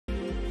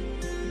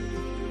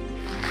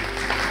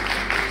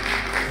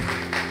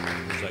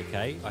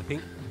okay, I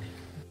think.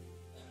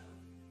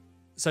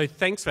 So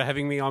thanks for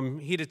having me. I'm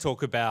here to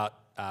talk about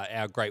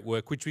our great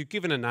work, which we've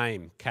given a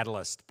name,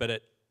 Catalyst,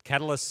 but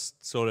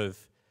Catalyst sort of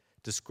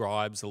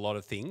describes a lot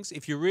of things.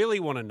 If you really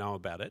want to know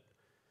about it,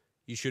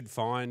 you should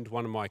find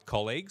one of my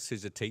colleagues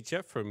who's a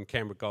teacher from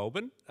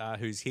Canberra-Goulburn,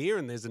 who's here,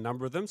 and there's a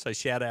number of them, so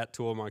shout out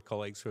to all my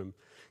colleagues from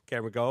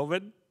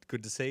Canberra-Goulburn.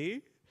 Good to see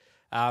you.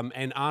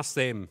 And ask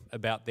them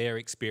about their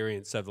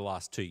experience over the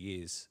last 2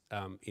 years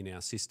in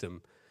our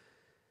system.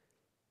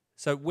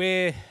 So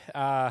we're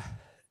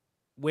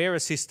a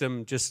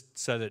system, just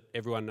so that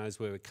everyone knows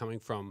where we're coming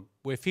from.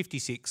 We're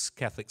 56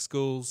 Catholic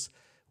schools.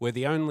 We're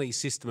the only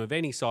system of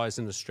any size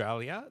in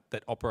Australia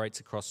that operates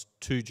across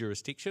 2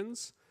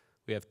 jurisdictions.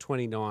 We have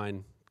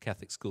 29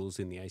 Catholic schools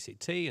in the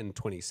ACT and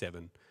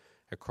 27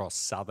 across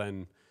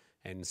southern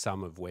and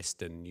some of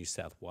western New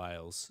South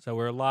Wales. So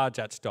we're a large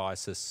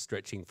archdiocese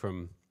stretching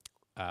from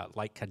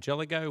Lake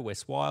Cargelligo,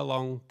 West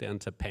Wyalong, down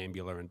to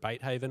Pambula and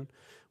Batehaven,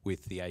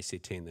 with the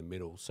ACT in the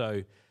middle.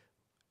 So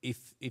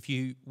if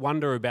you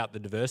wonder about the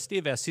diversity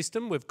of our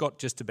system, we've got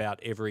just about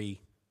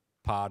every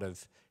part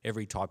of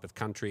every type of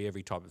country,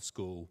 every type of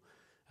school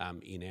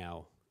in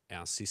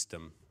our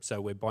system.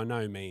 So we're by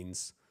no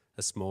means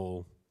a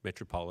small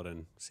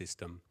metropolitan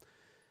system.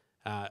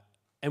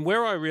 And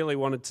where I really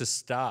wanted to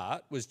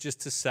start was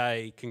just to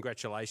say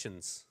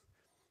congratulations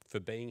for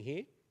being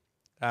here.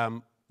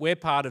 We're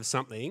part of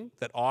something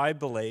that I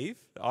believe,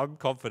 I'm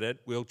confident,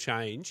 will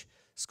change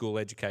school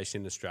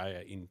education in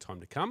Australia in time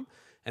to come.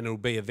 And it'll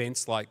be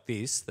events like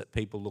this that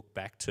people look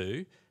back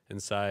to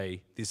and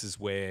say, this is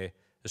where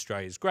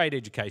Australia's great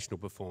educational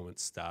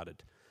performance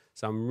started.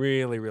 So I'm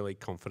really, really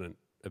confident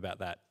about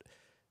that.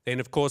 Then,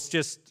 of course,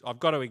 I've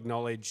got to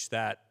acknowledge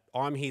that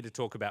I'm here to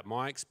talk about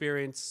my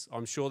experience.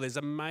 I'm sure there's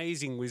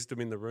amazing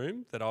wisdom in the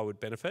room that I would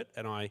benefit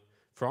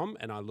from,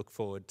 and I look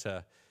forward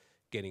to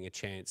getting a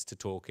chance to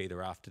talk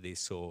either after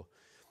this or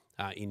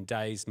in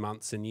days,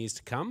 months and years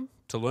to come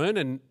to learn.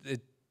 And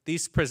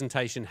this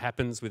presentation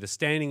happens with a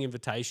standing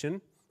invitation.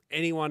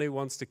 Anyone who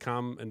wants to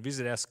come and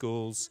visit our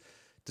schools,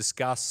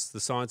 discuss the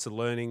science of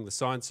learning, the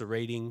science of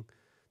reading,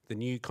 the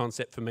new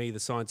concept for me, the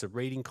science of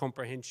reading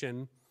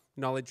comprehension,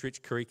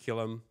 knowledge-rich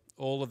curriculum,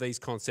 all of these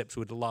concepts,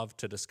 would love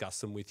to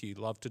discuss them with you,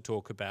 love to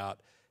talk about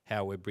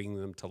how we're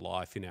bringing them to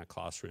life in our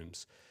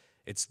classrooms.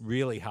 It's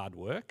really hard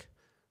work,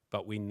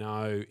 but we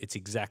know it's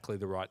exactly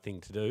the right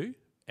thing to do.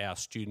 Our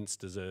students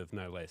deserve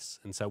no less.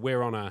 And so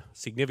we're on a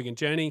significant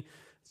journey.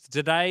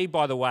 Today,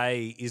 by the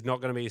way, is not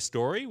going to be a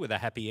story with a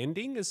happy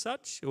ending as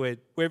such. We're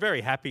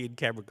very happy in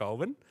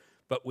Canberra-Goulburn,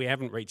 but we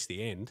haven't reached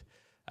the end.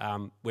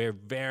 We're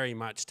very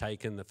much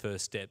taken the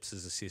first steps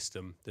as a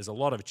system. There's a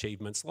lot of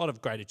achievements, a lot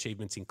of great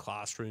achievements in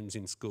classrooms,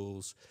 in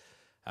schools,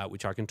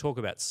 which I can talk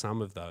about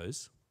some of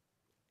those.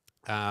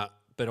 But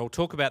I'll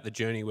talk about the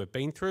journey we've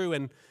been through.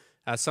 And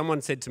someone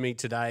said to me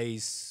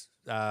today's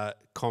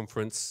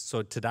conference,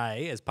 so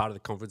today as part of the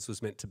conference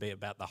was meant to be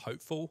about the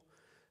hopeful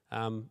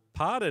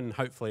part, and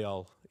hopefully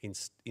I'll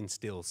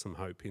instill some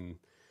hope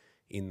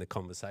in the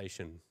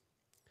conversation.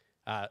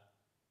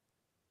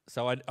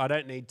 So I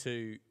don't need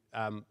to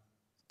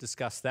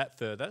discuss that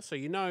further. So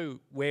you know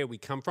where we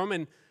come from.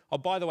 And oh,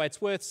 by the way, it's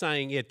worth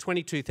saying,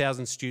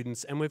 22,000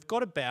 students, and we've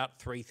got about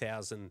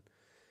 3,000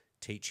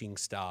 teaching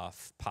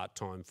staff,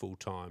 part-time,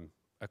 full-time,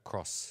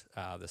 across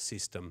the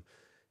system.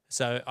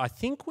 So I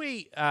think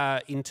we,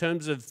 in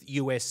terms of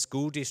US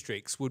school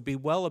districts, would be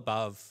well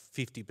above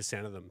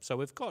 50% of them. So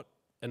we've got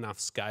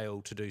enough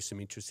scale to do some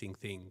interesting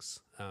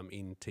things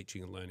in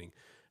teaching and learning,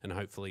 and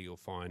hopefully you'll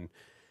find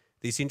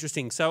this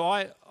interesting. So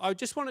I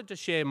just wanted to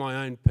share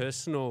my own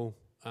personal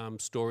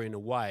story in a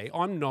way.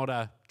 I'm not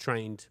a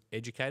trained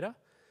educator.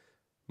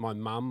 My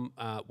mum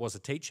was a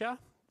teacher.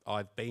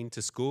 I've been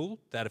to school.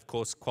 That, of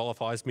course,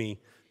 qualifies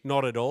me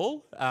not at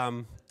all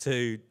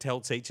to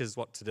tell teachers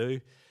what to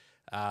do.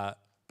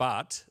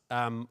 But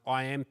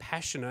I am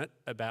passionate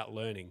about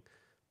learning,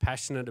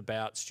 passionate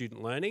about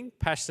student learning,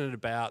 passionate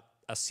about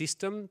a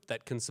system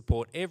that can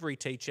support every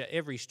teacher,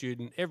 every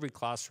student, every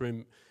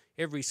classroom,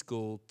 every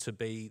school to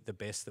be the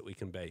best that we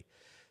can be.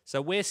 So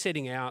we're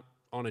setting out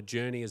on a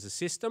journey as a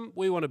system.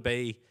 We want to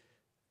be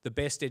the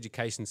best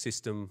education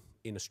system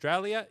in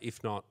Australia,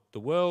 if not the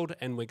world,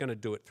 and we're going to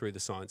do it through the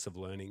science of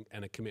learning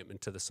and a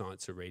commitment to the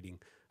science of reading,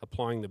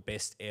 applying the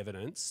best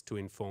evidence to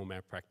inform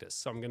our practice.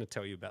 So I'm going to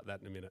tell you about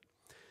that in a minute.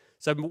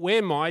 So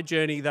where my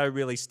journey, though,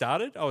 really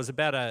started, I was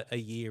about a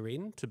year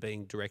in to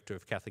being Director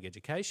of Catholic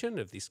Education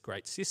of this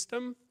great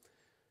system.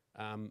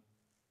 So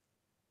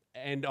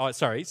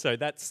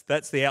that's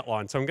the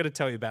outline. So I'm going to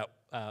tell you about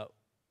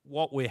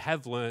what we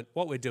have learnt,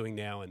 what we're doing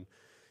now, and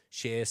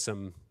share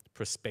some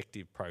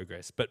prospective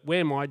progress. But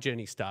where my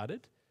journey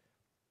started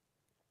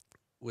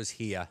was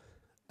here.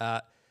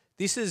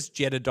 This is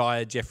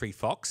Jedediah Jeffrey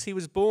Fox. He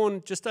was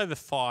born just over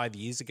 5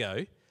 years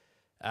ago.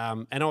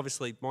 And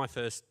obviously my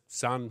first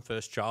son,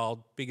 first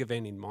child, big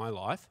event in my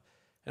life.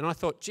 And I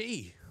thought,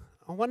 gee,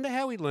 I wonder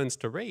how he learns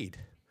to read.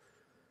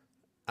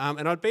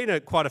 And I'd been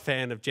quite a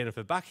fan of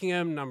Jennifer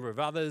Buckingham, a number of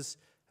others.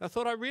 I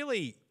thought I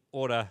really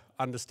ought to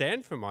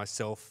understand for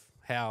myself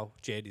how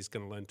Jed is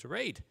going to learn to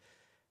read.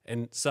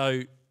 And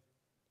so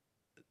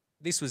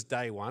this was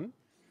day one.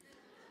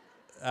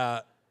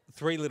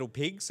 3 little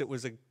pigs. It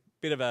was a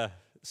bit of a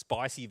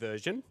spicy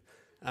version,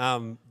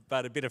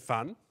 but a bit of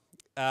fun.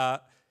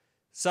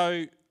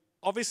 So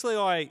obviously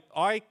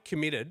I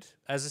committed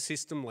as a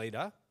system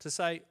leader to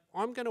say,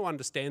 I'm going to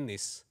understand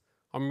this.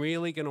 I'm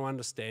really going to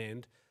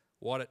understand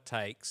what it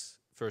takes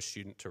for a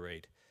student to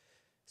read.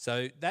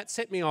 So that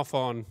set me off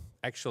on,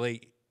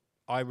 actually,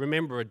 I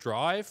remember a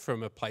drive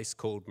from a place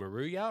called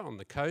Maruya on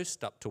the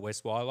coast up to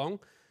West Wyalong,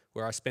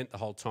 where I spent the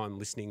whole time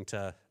listening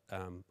to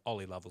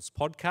Ollie Lovell's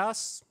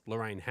podcasts.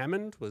 Lorraine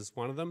Hammond was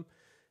one of them,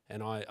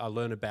 and I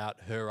learned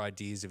about her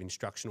ideas of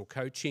instructional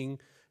coaching,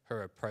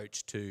 her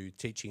approach to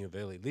teaching of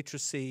early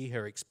literacy,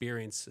 her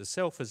experience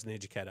herself as an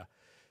educator.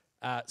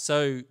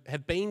 So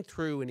have been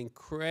through an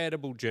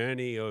incredible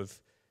journey of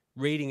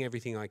reading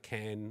everything I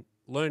can,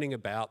 learning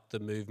about the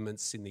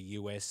movements in the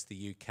US,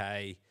 the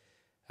UK,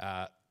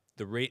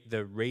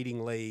 the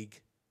Reading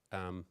League,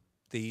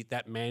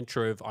 that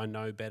mantra of I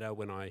know better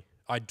when I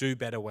do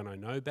better when I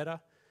know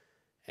better.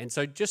 And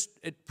so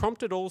it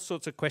prompted all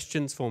sorts of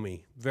questions for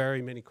me,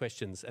 very many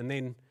questions. And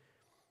then,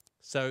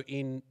 so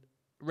in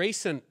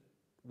recent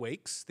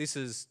weeks, this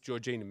is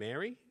Georgina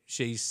Mary.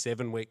 She's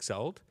 7 weeks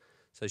old,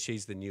 so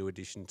she's the new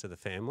addition to the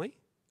family.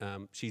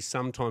 She's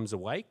sometimes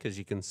awake, as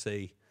you can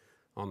see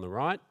on the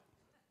right.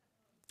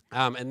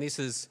 And this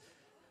is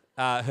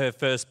her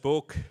first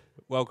book,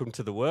 Welcome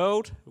to the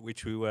World,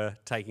 which we were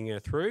taking her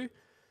through.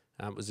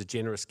 It was a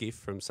generous gift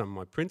from some of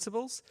my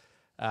principals.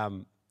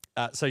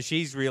 So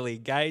she's really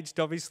engaged,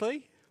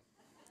 obviously,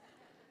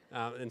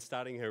 and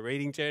starting her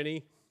reading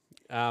journey.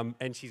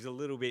 And she's a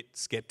little bit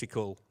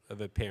sceptical of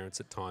her parents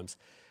at times.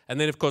 And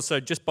then, of course, so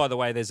just by the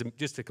way,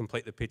 just to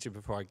complete the picture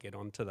before I get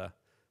on to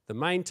the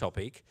main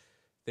topic,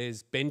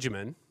 there's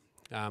Benjamin,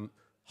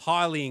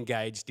 highly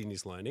engaged in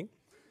his learning,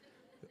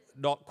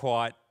 not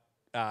quite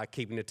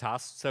keeping the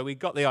task. So we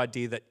got the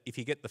idea that if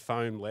you get the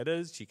phone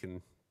letters, you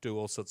can do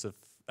all sorts of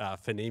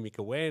phonemic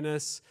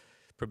awareness,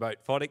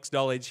 promote phonics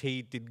knowledge.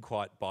 He didn't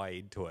quite buy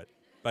into it,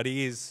 but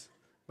he is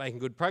making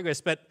good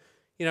progress. But,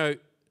 you know,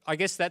 I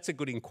guess that's a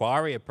good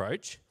inquiry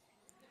approach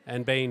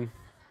and been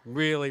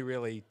really,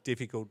 really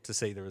difficult to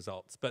see the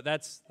results. But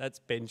that's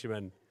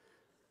Benjamin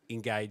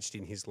engaged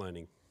in his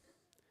learning.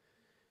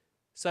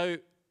 So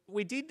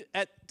we did,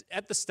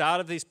 at the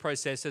start of this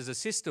process as a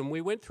system,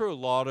 we went through a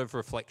lot of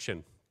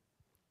reflection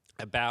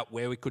about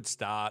where we could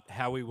start,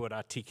 how we would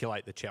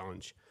articulate the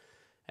challenge.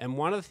 And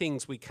one of the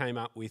things we came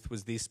up with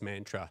was this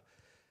mantra,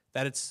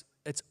 that it's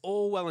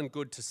all well and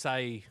good to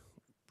say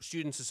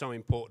students are so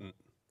important,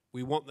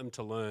 we want them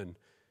to learn.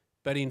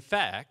 But in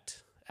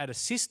fact, at a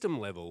system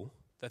level,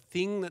 the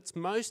thing that's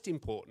most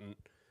important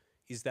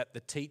is that the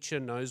teacher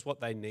knows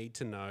what they need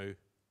to know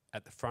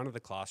at the front of the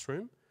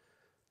classroom.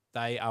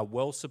 They are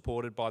well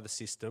supported by the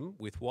system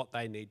with what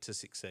they need to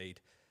succeed.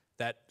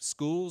 That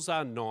schools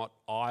are not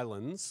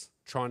islands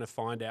trying to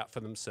find out for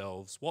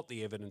themselves what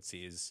the evidence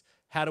is,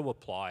 how to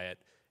apply it,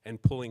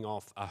 and pulling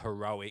off a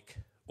heroic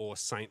or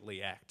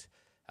saintly act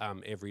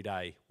every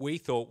day. We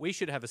thought we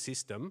should have a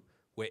system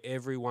where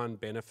everyone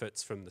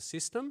benefits from the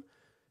system,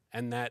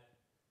 and that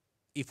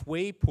if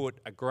we put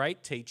a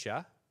great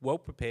teacher, well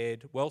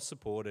prepared, well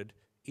supported,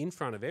 in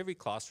front of every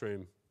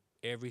classroom,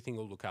 everything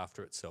will look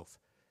after itself.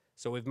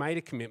 So we've made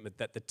a commitment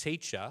that the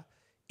teacher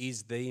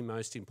is the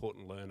most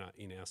important learner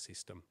in our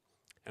system.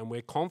 And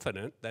we're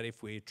confident that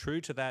if we're true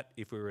to that,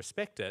 if we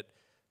respect it,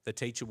 the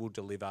teacher will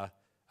deliver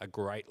a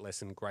great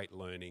lesson, great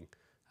learning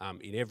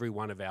in every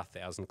one of our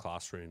 1,000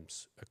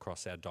 classrooms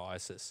across our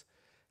diocese.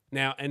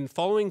 Now, and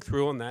following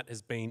through on that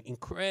has been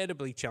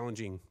incredibly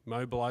challenging,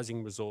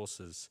 mobilising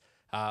resources.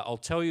 I'll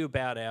tell you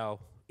about our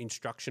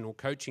instructional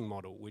coaching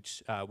model,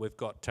 which we've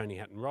got Tony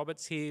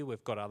Hatton-Roberts here,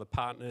 we've got other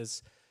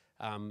partners,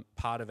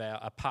 part of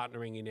our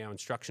partnering in our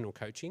instructional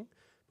coaching,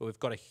 but we've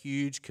got a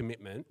huge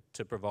commitment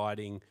to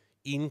providing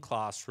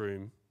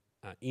in-classroom,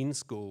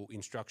 in-school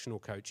instructional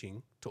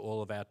coaching to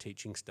all of our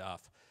teaching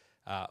staff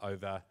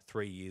over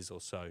 3 years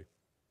or so.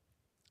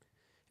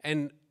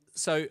 And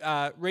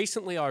so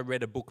recently I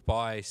read a book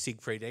by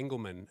Siegfried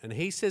Engelmann, and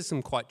he says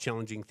some quite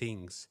challenging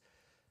things.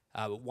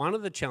 One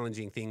of the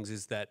challenging things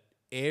is that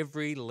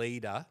every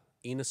leader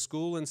in a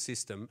school and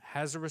system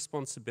has a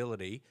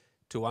responsibility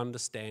to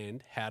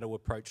understand how to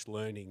approach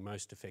learning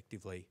most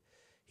effectively.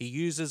 He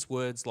uses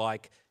words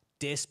like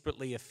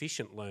desperately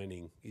efficient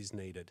learning is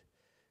needed.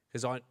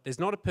 Because there's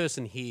not a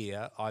person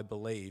here, I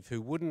believe, who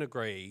wouldn't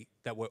agree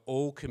that we're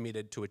all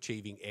committed to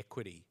achieving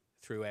equity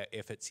through our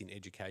efforts in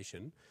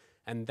education.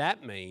 And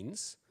that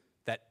means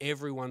that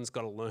everyone's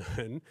got to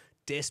learn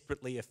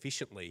desperately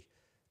efficiently,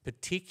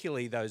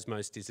 particularly those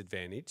most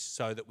disadvantaged,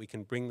 so that we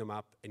can bring them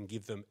up and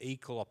give them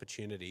equal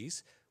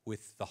opportunities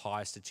with the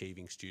highest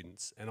achieving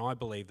students. And I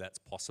believe that's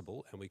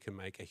possible, and we can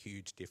make a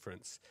huge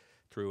difference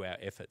through our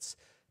efforts.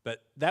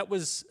 But that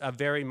was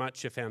very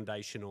much a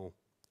foundational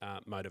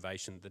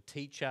motivation. The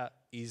teacher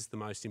is the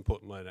most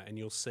important learner, and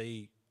you'll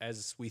see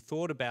as we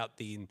thought about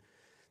the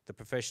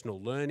professional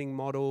learning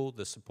model,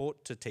 the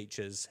support to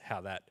teachers,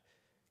 how that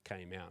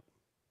came out.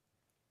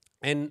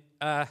 And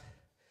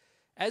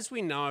As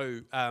we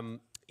know,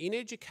 in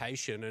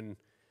education, and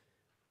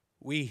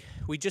we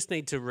just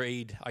need to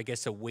read, I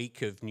guess, a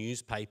week of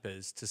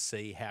newspapers to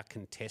see how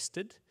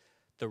contested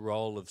the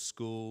role of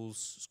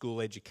schools, school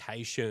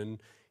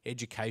education,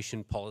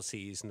 education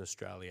policy is in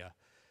Australia.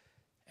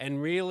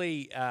 And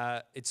really,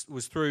 it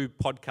was through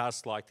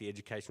podcasts like the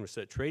Education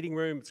Research Reading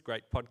Room. It's a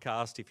great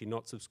podcast. If you're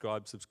not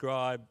subscribed,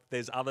 subscribe.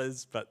 There's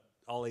others, but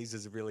Ollie's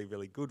is a really,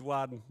 really good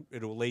one.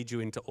 It'll lead you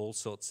into all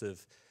sorts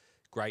of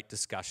great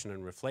discussion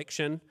and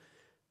reflection.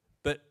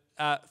 But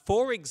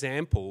for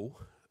example,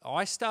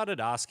 I started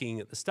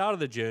asking at the start of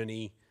the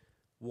journey,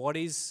 what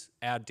is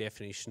our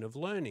definition of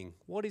learning?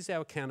 What is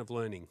our account of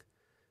learning?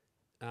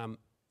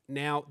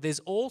 Now, there's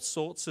all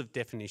sorts of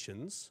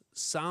definitions,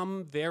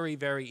 some very,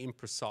 very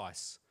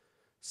imprecise.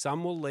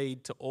 Some will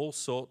lead to all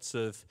sorts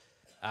of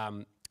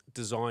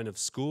design of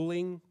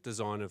schooling,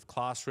 design of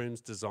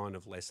classrooms, design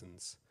of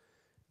lessons.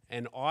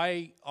 And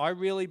I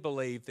really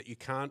believe that you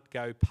can't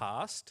go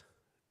past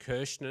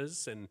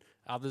Kirshner's, and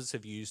others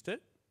have used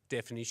it,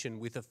 definition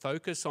with a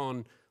focus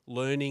on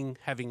learning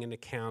having an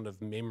account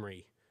of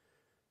memory,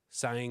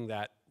 saying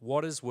that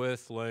what is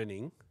worth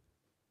learning,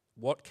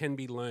 what can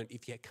be learnt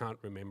if you can't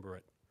remember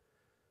it.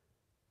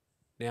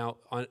 Now,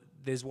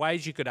 there's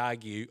ways you could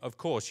argue, of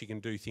course you can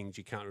do things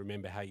you can't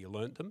remember how you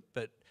learnt them,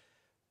 but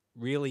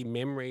really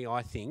memory,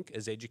 I think,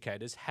 as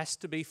educators, has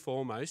to be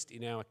foremost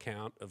in our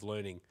account of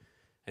learning.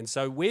 And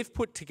so we've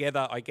put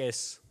together, I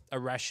guess, a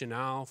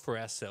rationale for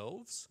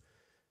ourselves,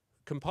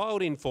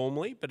 compiled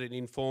informally, but it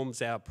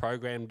informs our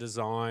program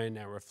design,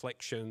 our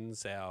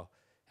reflections, our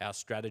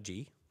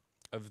strategy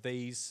of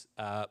these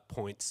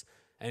points.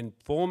 And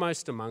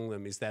foremost among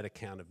them is that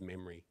account of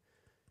memory.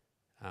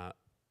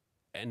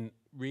 And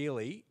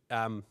really,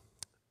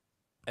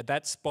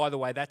 that's, by the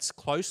way, that's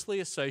closely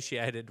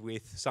associated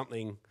with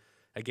something,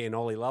 again,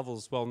 Ollie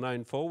Lovell's well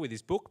known for with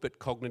his book, but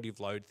cognitive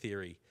load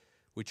theory,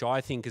 which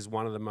I think is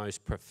one of the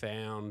most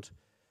profound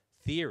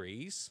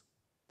theories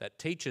that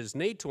teachers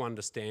need to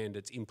understand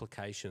its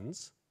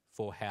implications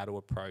for how to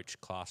approach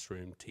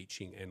classroom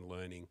teaching and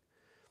learning.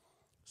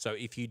 So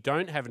if you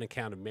don't have an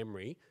account of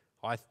memory,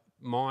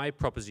 my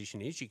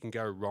proposition is you can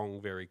go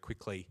wrong very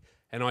quickly.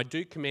 And I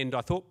do commend, I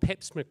thought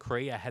Peps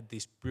McCrea had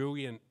this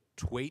brilliant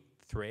tweet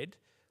thread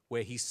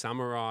where he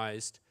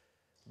summarised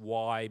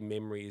why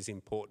memory is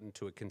important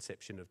to a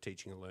conception of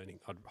teaching and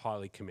learning. I'd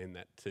highly commend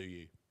that to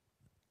you.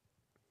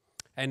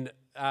 And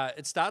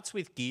it starts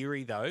with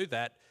Geary, though,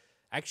 that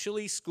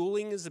actually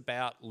schooling is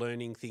about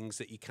learning things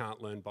that you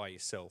can't learn by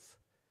yourself.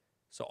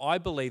 So I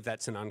believe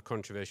that's an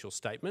uncontroversial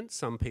statement.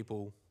 Some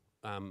people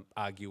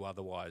argue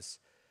otherwise.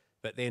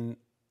 But then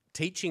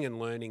teaching and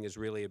learning is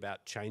really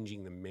about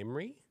changing the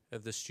memory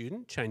of the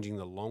student, changing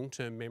the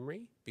long-term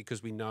memory,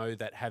 because we know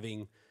that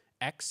having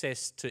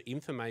access to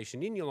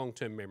information in your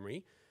long-term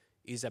memory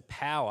is a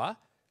power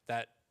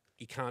that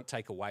you can't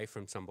take away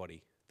from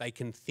somebody. They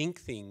can think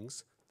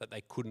things that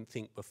they couldn't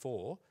think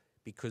before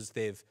because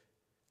they've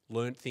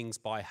learnt things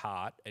by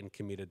heart and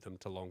committed them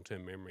to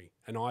long-term memory.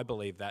 And I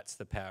believe that's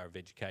the power of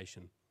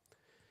education.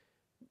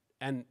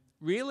 And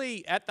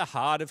really, at the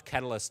heart of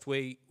Catalyst,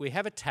 we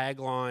have a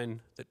tagline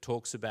that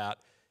talks about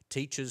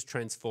teachers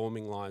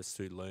transforming lives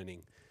through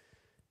learning.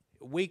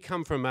 We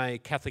come from a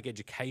Catholic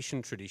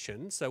education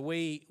tradition, so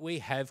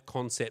we have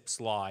concepts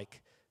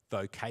like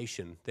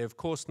vocation. They're of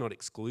course not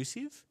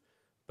exclusive,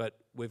 but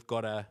we've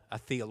got a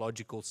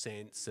theological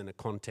sense and a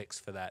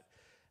context for that.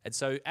 And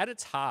so at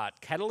its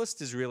heart,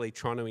 Catalyst is really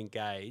trying to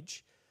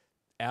engage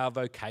our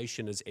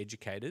vocation as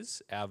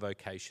educators, our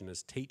vocation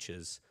as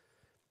teachers.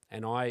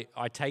 And I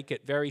take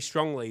it very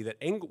strongly that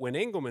when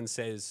Engelman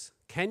says,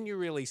 can you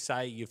really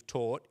say you've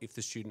taught if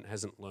the student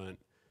hasn't learnt?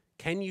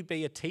 Can you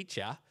be a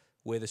teacher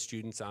where the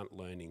students aren't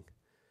learning?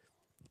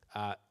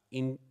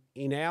 In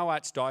our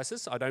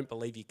archdiocese, I don't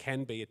believe you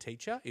can be a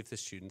teacher if the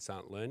students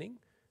aren't learning,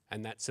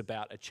 and that's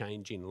about a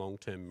change in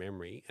long-term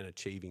memory and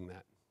achieving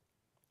that.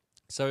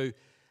 So,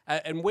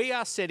 and we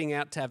are setting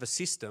out to have a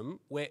system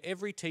where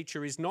every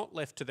teacher is not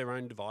left to their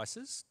own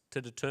devices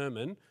to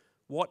determine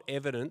what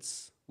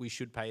evidence we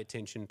should pay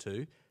attention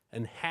to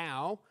and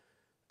how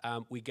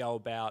we go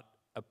about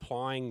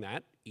applying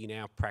that in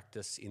our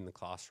practice in the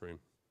classroom.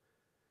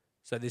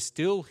 So there's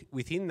still,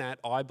 within that,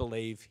 I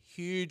believe,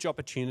 huge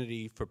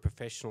opportunity for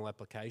professional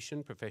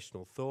application,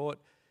 professional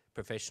thought,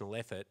 professional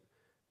effort,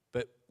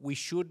 but we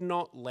should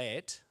not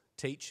let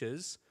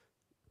teachers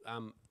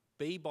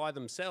be by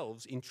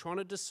themselves in trying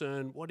to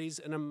discern what is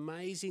an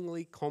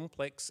amazingly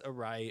complex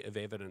array of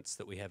evidence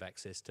that we have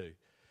access to.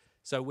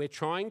 So we're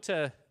trying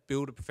to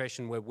build a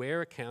profession where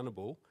we're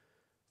accountable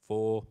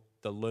for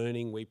the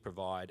learning we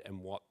provide and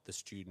what the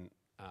student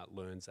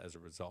learns as a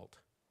result.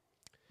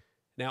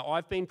 Now,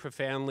 I've been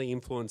profoundly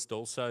influenced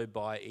also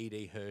by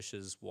E.D.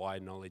 Hirsch's Why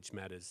Knowledge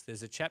Matters.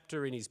 There's a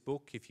chapter in his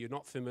book, if you're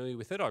not familiar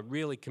with it, I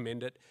really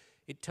commend it.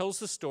 It tells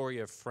the story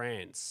of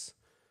France,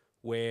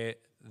 where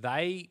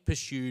they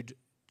pursued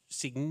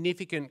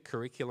significant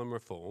curriculum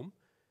reform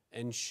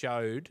and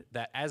showed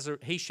that,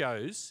 he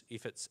shows,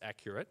 if it's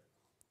accurate,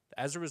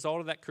 as a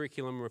result of that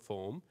curriculum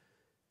reform,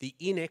 the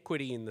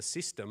inequity in the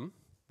system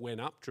went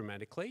up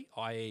dramatically,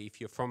 i.e. if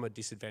you're from a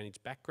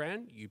disadvantaged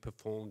background, you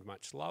performed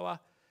much lower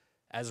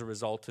as a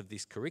result of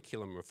this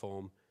curriculum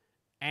reform,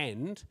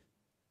 and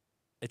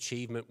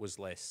achievement was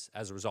less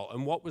as a result.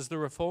 And what was the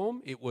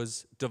reform? It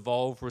was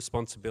devolve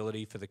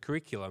responsibility for the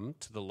curriculum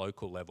to the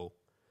local level.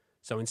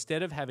 So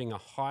instead of having a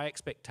high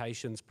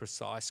expectations,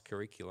 precise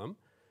curriculum,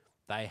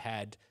 they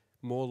had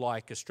more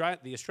like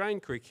the Australian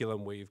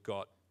curriculum, where you've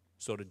got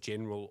sort of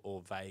general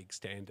or vague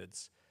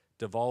standards,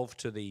 devolved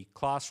to the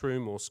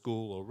classroom or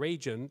school or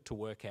region to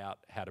work out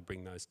how to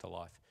bring those to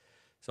life.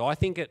 So I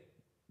think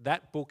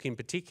that book in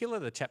particular,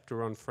 the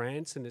chapter on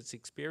France and its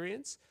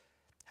experience,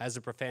 has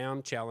a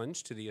profound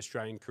challenge to the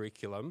Australian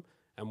curriculum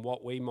and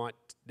what we might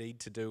need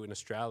to do in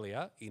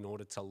Australia in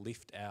order to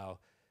lift our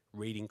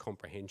reading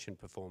comprehension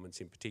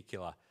performance in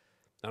particular.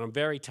 And I'm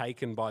very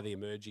taken by the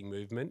emerging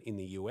movement in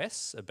the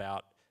US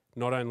about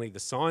not only the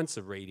science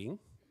of reading,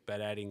 but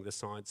adding the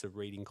science of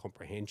reading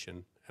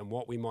comprehension and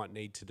what we might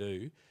need to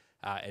do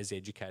as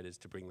educators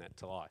to bring that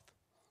to life.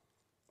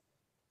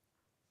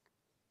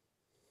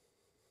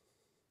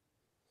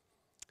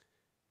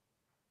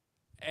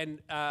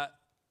 And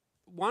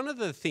one of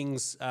the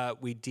things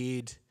we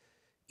did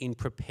in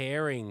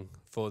preparing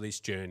for this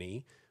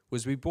journey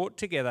was we brought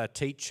together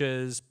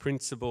teachers,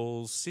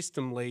 principals,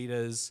 system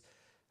leaders.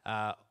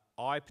 I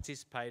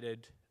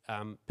participated,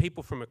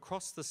 people from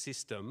across the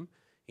system,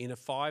 in a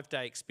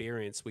 5-day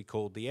experience we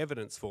called the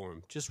Evidence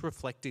Forum, just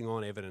reflecting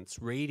on evidence,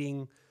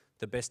 reading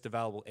the best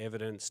available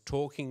evidence,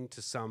 talking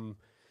to some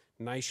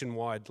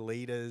nationwide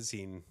leaders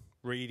in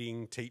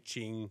reading,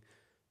 teaching,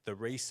 the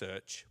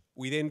research.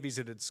 We then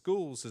visited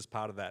schools as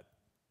part of that.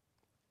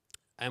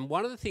 And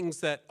one of the things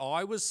that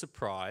I was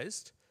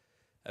surprised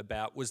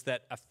about was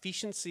that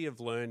efficiency of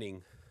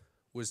learning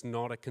was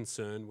not a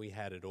concern we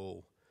had at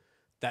all.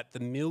 That the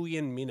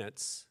 1,000,000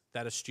 minutes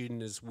that a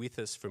student is with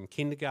us from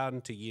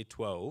kindergarten to year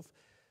 12,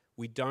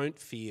 we don't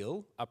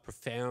feel a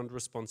profound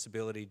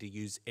responsibility to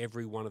use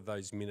every one of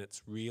those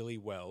minutes really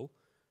well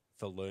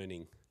for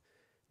learning.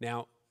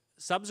 Now,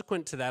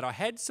 subsequent to that, I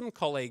had some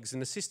colleagues,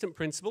 an assistant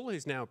principal,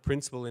 who's now a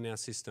principal in our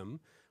system,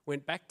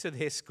 went back to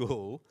their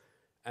school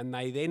and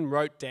they then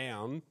wrote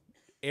down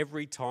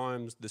every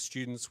time the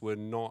students were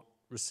not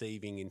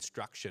receiving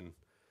instruction.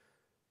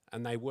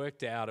 And they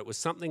worked out it was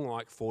something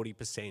like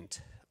 40%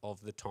 of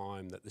the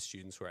time that the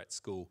students were at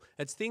school.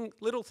 It's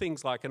little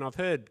things like, and I've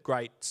heard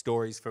great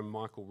stories from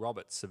Michael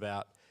Roberts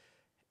about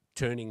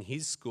turning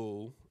his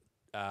school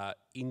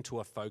into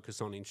a focus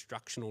on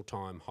instructional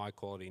time, high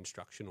quality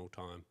instructional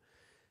time.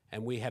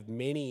 And we have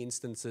many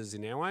instances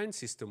in our own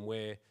system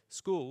where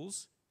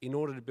schools, in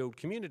order to build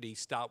community,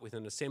 start with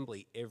an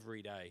assembly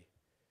every day.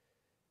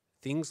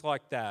 Things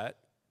like that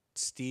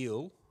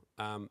steal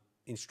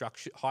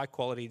high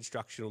quality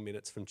instructional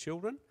minutes from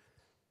children.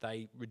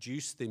 They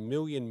reduce the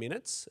 1,000,000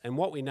 minutes, and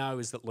what we know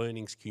is that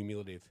learning's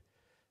cumulative.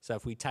 So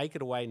if we take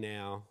it away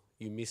now,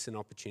 you miss an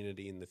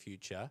opportunity in the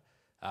future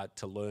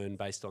to learn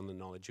based on the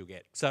knowledge you'll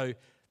get. So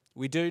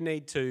we do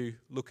need to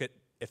look at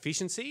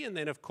efficiency, and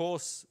then of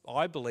course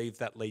I believe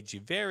that leads you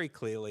very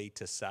clearly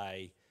to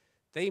say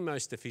the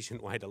most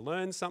efficient way to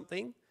learn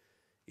something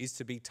is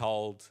to be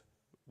told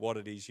what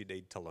it is you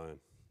need to learn.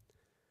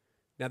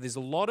 Now, there's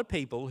a lot of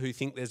people who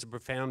think there's a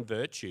profound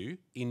virtue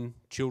in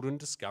children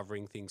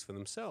discovering things for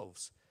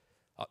themselves.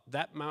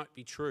 That might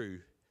be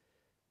true,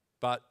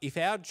 but if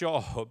our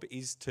job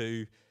is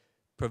to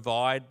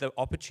provide the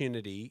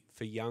opportunity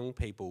for young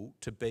people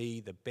to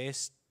be the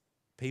best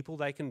people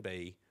they can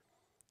be,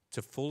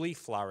 to fully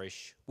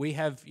flourish, we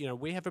have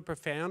a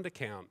profound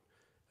account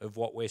of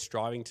what we're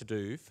striving to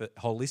do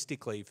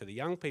holistically for the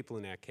young people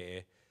in our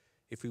care.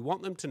 If we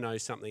want them to know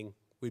something,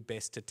 we're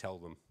best to tell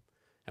them.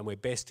 And we're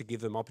best to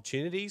give them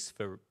opportunities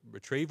for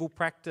retrieval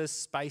practice,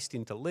 spaced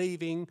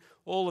interleaving,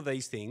 all of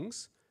these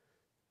things.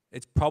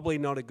 It's probably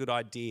not a good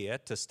idea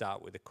to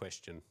start with a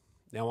question.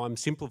 Now, I'm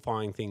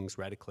simplifying things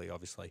radically,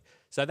 obviously.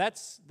 So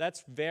that's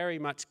very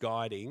much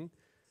guiding.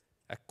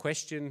 A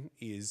question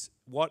is,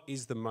 what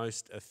is the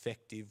most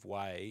effective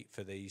way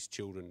for these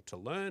children to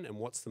learn, and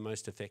what's the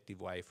most effective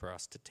way for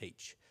us to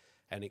teach?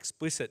 And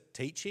explicit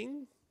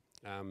teaching,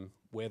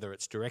 whether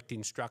it's direct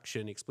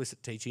instruction,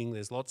 explicit teaching,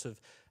 there's lots of,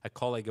 a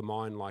colleague of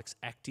mine likes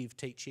active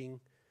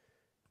teaching.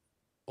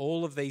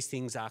 All of these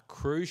things are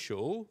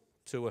crucial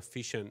to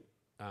efficient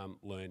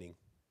learning,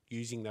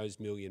 using those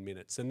 1,000,000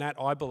 minutes. And that,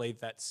 I believe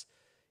that's,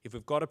 if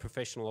we've got a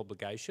professional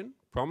obligation,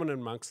 prominent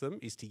amongst them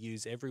is to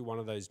use every one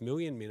of those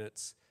 1,000,000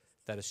 minutes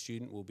that a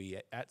student will be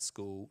at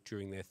school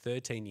during their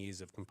 13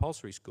 years of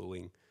compulsory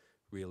schooling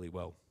really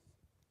well.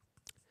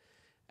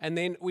 And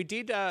then we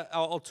did,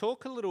 I'll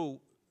talk a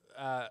little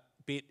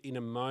bit in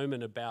a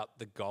moment about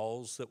the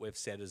goals that we've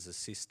set as a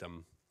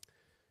system.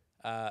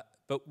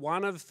 But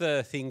one of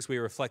the things we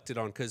reflected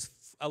on, because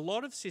a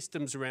lot of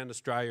systems around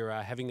Australia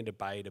are having a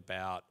debate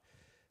about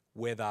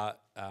whether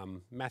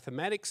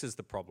mathematics is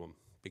the problem,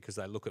 because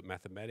they look at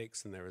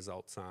mathematics and their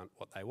results aren't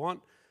what they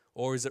want,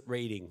 or is it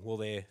reading? Well,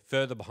 they're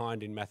further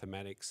behind in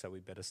mathematics, so we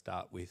better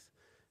start with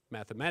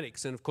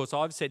mathematics. And of course,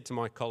 I've said to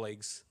my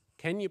colleagues,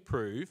 can you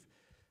prove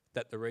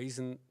that the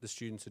reason the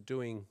students are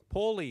doing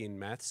poorly in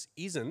maths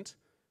isn't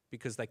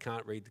because they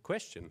can't read the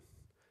question.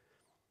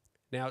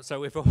 Now, so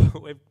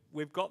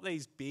we've got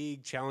these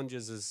big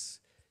challenges as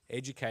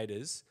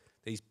educators,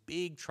 these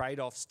big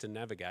trade-offs to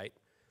navigate,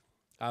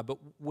 but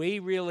we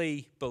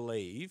really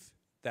believe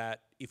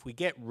that if we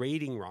get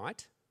reading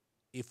right,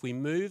 if we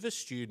move a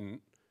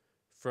student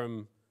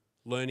from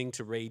learning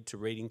to read to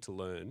reading to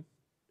learn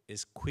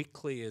as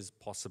quickly as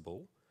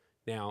possible,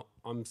 now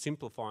I'm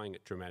simplifying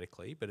it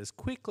dramatically, but as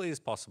quickly as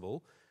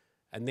possible,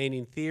 and then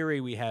in theory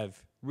we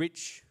have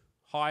rich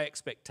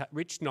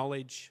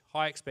knowledge,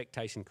 high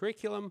expectation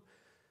curriculum,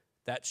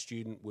 that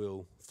student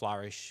will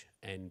flourish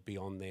and be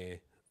on their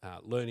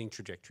learning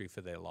trajectory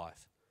for their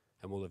life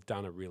and will have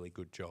done a really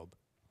good job.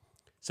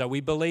 So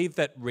we believe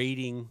that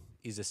reading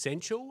is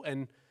essential,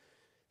 and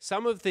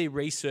some of the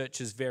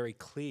research is very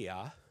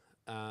clear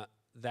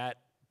that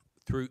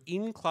through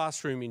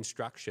in-classroom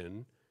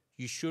instruction,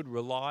 you should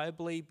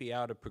reliably be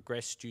able to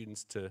progress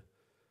students to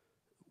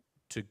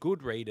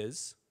good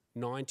readers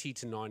 90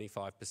 to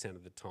 95%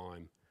 of the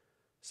time.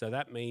 So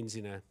that means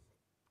in a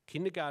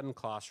kindergarten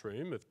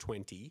classroom of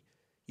 20,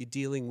 you're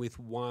dealing with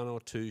 1 or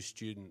 2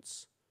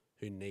 students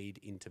who need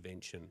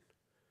intervention.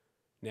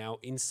 Now,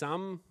 in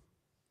some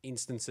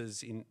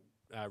instances in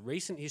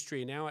recent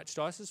history in our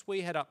archdiocese,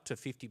 we had up to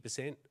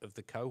 50% of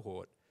the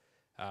cohort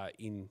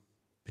in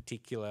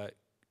particular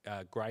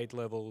grade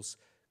levels,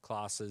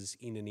 classes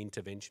in an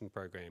intervention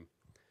program.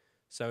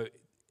 So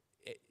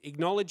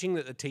acknowledging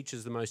that the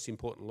teacher's the most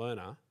important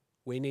learner,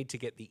 we need to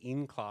get the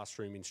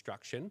in-classroom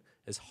instruction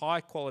as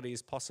high quality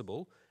as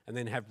possible and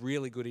then have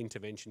really good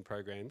intervention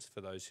programs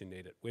for those who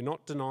need it. We're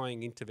not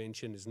denying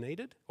intervention is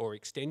needed or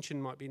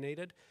extension might be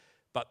needed,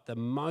 but the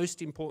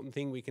most important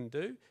thing we can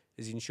do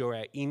is ensure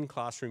our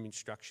in-classroom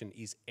instruction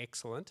is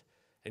excellent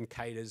and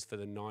caters for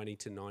the 90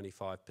 to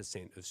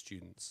 95% of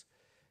students.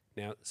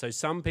 Now, so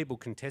some people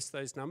contest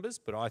those numbers,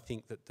 but I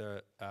think that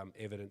the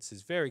evidence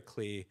is very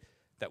clear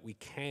that we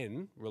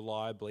can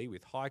reliably,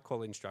 with high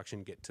quality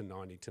instruction, get to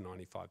 90 to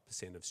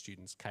 95% of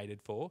students catered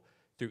for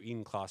through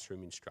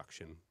in-classroom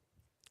instruction.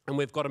 And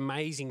we've got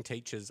amazing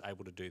teachers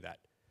able to do that.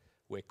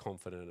 We're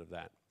confident of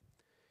that.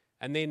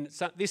 And then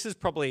this is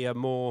probably a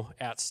more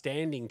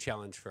outstanding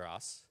challenge for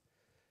us,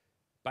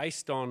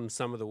 based on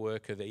some of the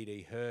work of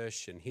E.D.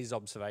 Hirsch and his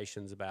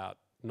observations about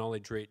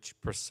knowledge-rich,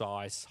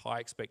 precise, high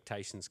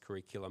expectations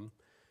curriculum.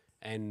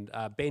 And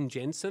Ben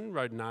Jensen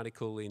wrote an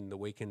article in the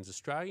Weekends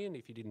Australian.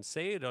 If you didn't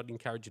see it, I'd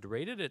encourage you to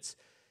read it.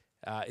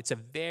 It's a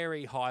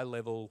very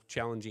high-level,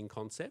 challenging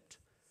concept,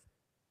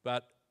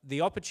 but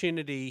the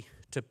opportunity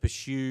to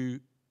pursue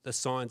the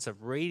science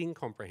of reading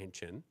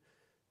comprehension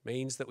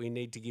means that we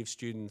need to give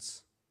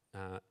students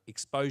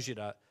exposure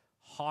to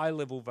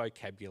high-level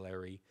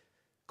vocabulary,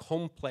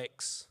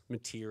 complex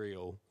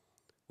material.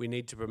 We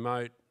need to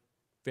promote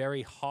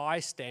very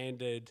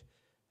high-standard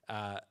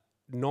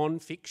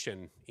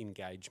non-fiction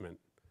engagement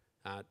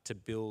to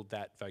build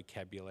that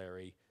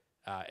vocabulary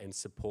and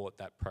support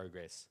that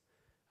progress.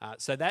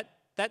 So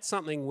that's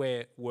something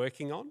we're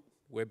working on.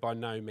 We're by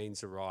no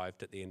means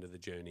arrived at the end of the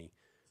journey,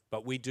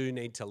 but we do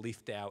need to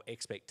lift our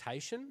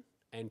expectation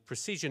and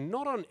precision,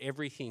 not on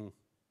everything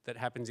that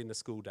happens in the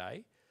school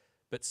day,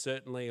 but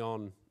certainly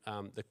on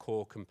the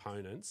core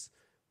components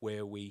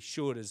where we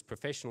should, as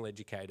professional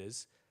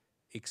educators,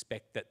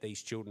 expect that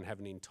these children have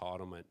an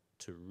entitlement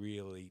to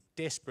really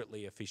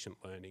desperately efficient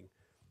learning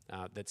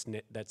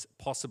that's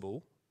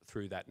possible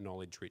through that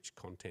knowledge-rich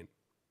content.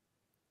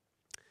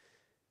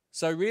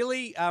 So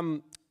really,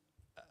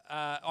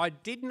 I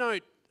did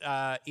note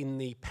in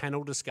the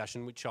panel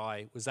discussion, which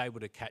I was able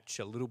to catch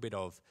a little bit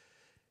of,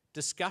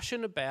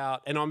 discussion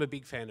about, and I'm a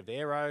big fan of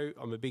Aero,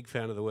 I'm a big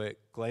fan of the work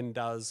Glenn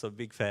does, I'm a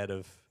big fan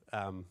of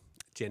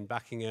Jen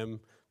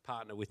Buckingham,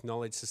 partner with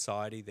Knowledge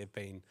Society. They've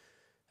been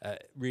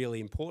really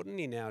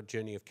important in our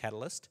journey of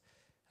Catalyst.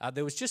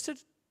 There was just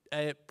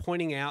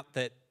pointing out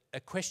that a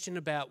question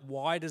about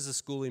why does a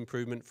school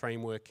improvement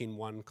framework in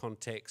one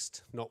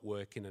context not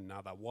work in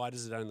another? Why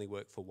does it only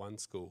work for one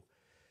school?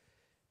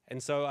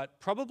 And so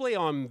probably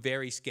I'm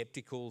very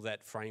sceptical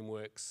that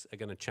frameworks are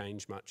going to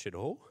change much at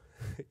all.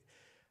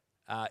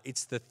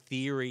 It's the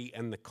theory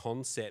and the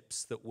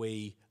concepts that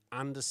we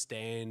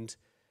understand,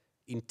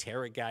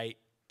 interrogate,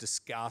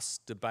 discuss,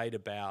 debate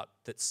about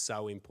that's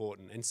so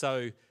important. And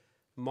so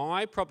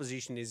my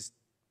proposition is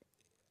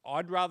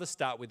I'd rather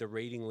start with a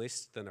reading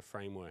list than a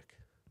framework.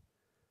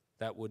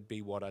 That would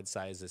be what I'd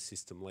say as a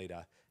system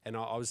leader. And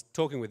I was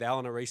talking with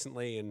Eleanor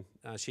recently and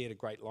she had a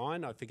great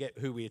line. I forget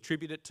who we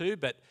attribute it to,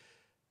 but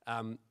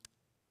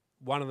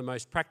one of the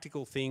most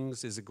practical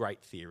things is a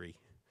great theory.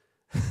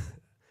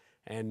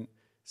 And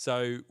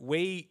so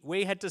we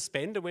had to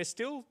spend, and we're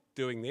still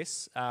doing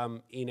this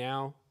in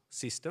our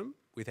system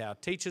with our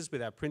teachers,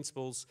 with our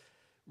principals,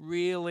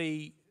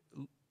 really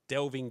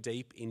delving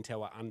deep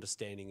into our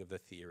understanding of the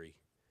theory.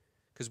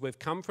 Because we've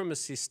come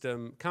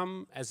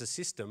as a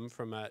system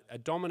from a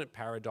dominant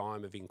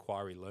paradigm of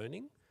inquiry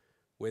learning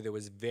where there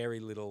was very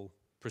little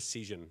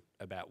precision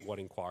about what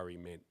inquiry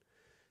meant.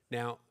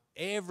 Now,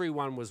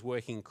 everyone was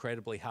working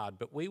incredibly hard,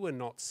 but we were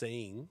not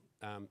seeing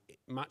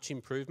much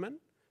improvement,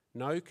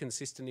 no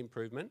consistent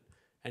improvement,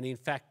 and in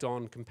fact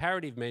on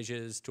comparative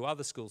measures to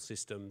other school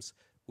systems,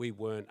 we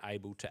weren't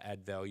able to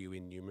add value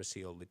in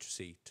numeracy or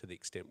literacy to the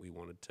extent we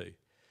wanted to.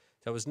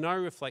 There was no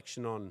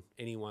reflection on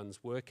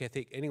anyone's work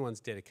ethic, anyone's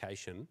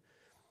dedication,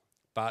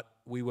 but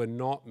we were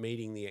not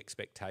meeting the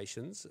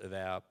expectations of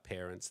our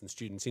parents and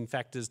students. In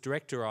fact, as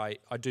director, I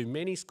do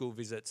many school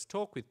visits,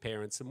 talk with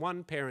parents, and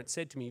one parent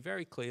said to me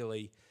very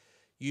clearly,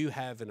 "You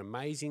have an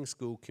amazing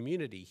school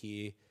community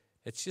here.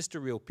 It's just a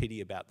real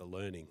pity about the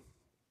learning."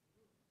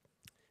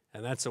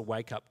 And that's a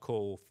wake-up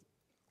call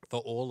for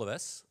all of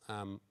us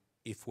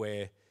if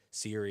we're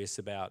serious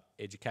about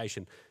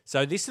education.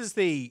 So this is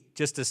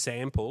just a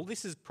sample.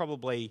 This is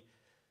probably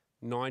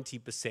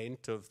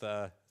 90% of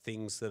the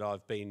things that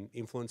I've been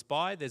influenced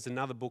by. There's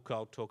another book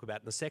I'll talk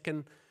about in a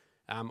second.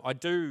 I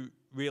do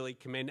really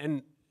commend,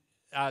 and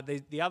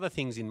the other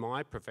things in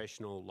my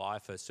professional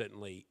life are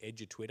certainly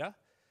EduTwitter,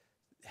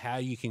 how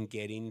you can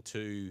get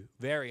into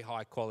very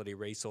high quality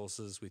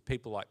resources with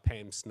people like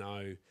Pam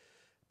Snow,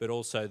 but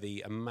also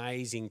the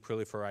amazing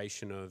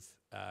proliferation of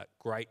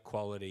great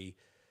quality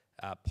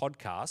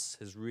podcasts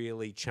has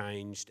really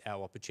changed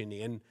our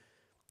opportunity. And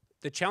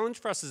the challenge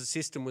for us as a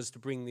system was to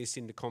bring this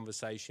into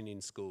conversation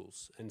in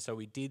schools. And so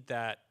we did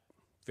that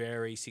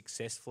very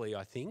successfully,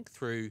 I think,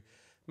 through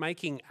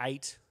making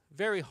 8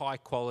 very high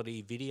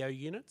quality video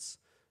units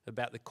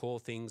about the core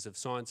things of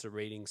science of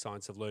reading,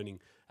 science of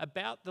learning,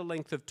 about the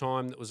length of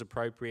time that was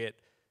appropriate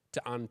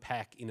to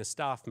unpack in a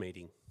staff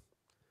meeting.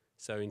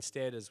 So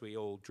instead, as we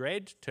all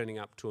dread, turning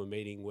up to a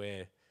meeting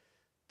where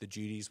the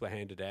duties were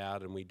handed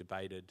out and we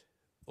debated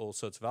all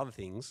sorts of other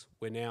things,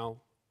 we're now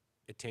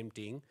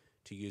attempting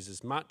to use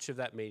as much of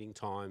that meeting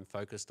time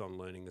focused on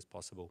learning as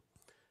possible.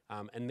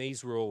 And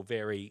these were all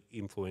very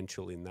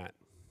influential in that.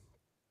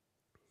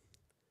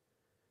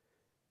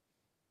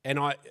 And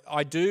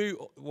I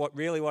do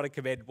really want to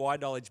commend Why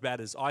Knowledge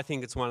Matters. I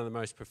think it's one of the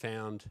most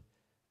profound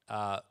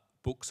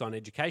books on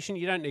education.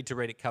 You don't need to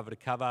read it cover to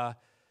cover.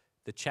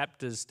 The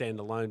chapters stand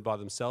alone by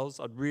themselves.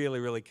 I'd really,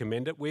 really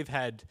commend it. We've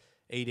had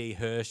E.D.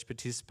 Hirsch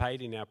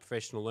participate in our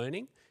professional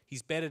learning.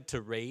 He's better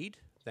to read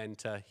than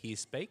to hear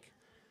speak.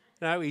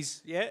 No,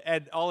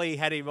 and Ollie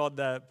had him on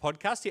the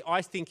podcast.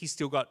 I think he's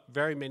still got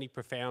very many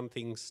profound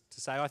things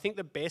to say. I think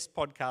the best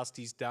podcast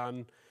he's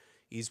done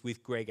is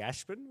with Greg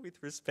Ashman,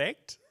 with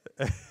respect.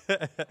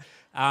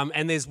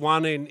 And there's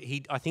one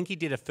I think he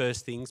did a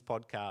First Things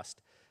podcast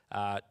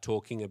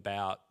talking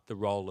about the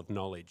role of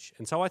knowledge.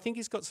 And so I think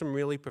he's got some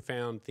really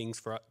profound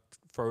things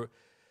for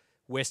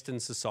Western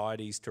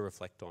societies to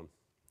reflect on.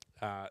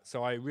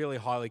 So I really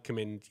highly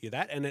commend you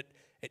that. And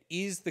it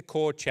is the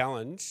core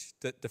challenge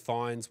that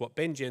defines what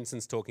Ben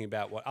Jensen's talking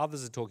about, what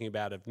others are talking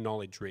about of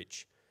knowledge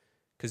rich.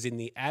 Because in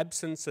the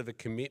absence of a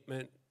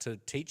commitment to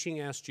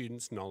teaching our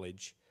students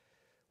knowledge,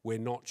 we're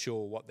not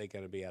sure what they're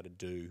going to be able to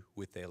do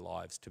with their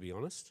lives, to be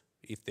honest.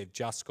 If they've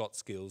just got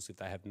skills, if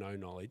they have no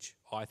knowledge,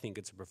 I think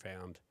it's a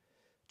profound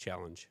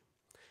challenge.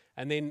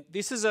 And then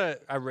this is a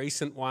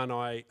recent one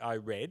I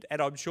read,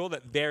 and I'm sure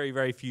that very,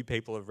 very few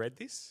people have read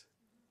this.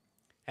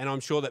 And I'm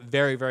sure that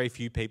very, very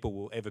few people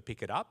will ever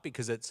pick it up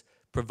because it's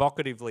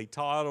provocatively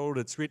titled.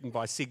 It's written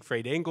by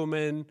Siegfried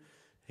Engelmann.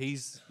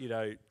 He's,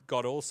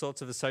 got all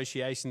sorts of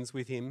associations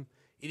with him.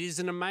 It is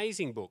an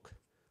amazing book.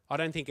 I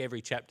don't think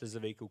every chapter is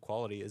of equal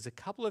quality. There's a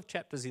couple of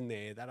chapters in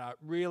there that are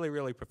really,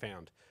 really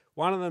profound.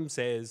 One of them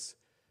says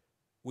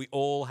we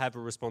all have a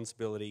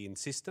responsibility in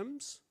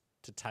systems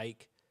to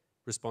take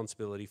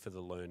responsibility for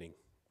the learning.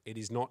 It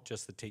is not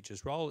just the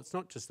teacher's role. It's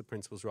not just the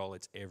principal's role.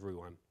 It's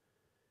everyone.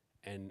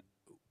 And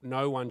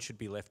no one should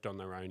be left on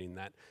their own in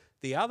that.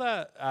 The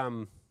other,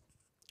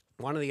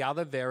 one of the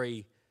other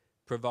very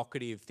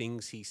provocative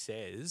things he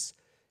says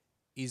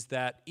is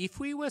that if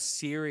we were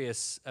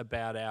serious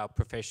about our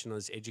profession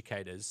as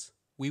educators,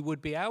 we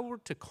would be able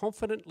to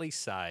confidently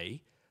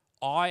say,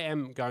 I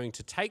am going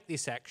to take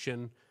this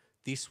action,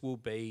 this will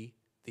be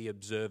the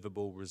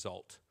observable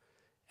result.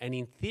 And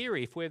in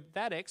theory, if we're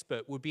that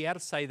expert, we'd be able to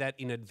say that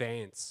in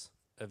advance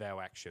of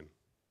our action.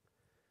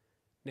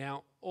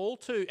 Now,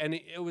 and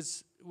it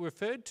was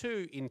referred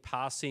to in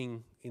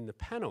passing in the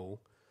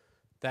panel,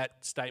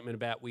 that statement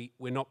about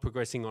we're not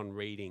progressing on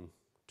reading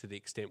to the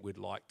extent we'd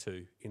like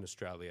to in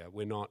Australia.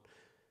 We're not.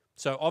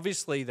 So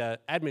obviously the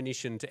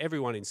admonition to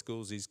everyone in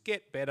schools is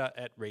get better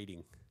at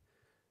reading.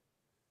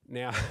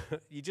 Now,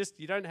 you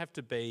don't have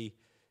to be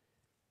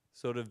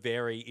sort of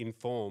very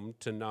informed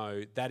to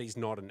know that is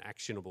not an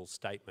actionable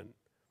statement.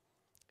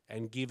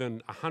 And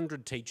given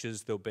 100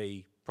 teachers, there'll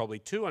be probably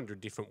 200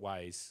 different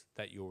ways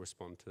that you'll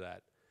respond to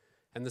that.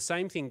 And the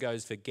same thing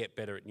goes for get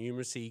better at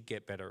numeracy,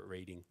 get better at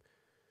reading.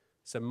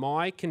 So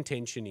my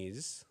contention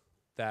is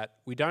that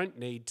we don't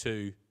need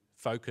to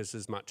focus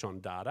as much on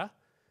data.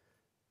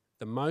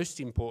 The most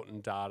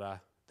important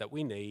data that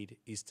we need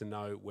is to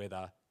know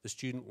whether the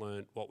student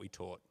learnt what we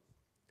taught.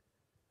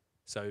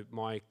 So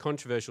my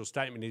controversial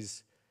statement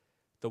is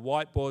the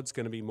whiteboard's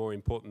going to be more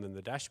important than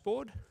the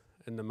dashboard,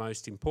 and the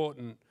most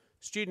important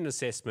student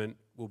assessment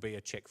will be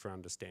a check for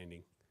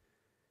understanding.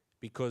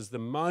 because the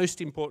most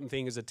important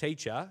thing as a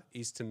teacher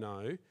is to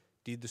know,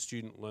 did the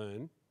student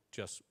learn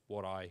just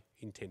what I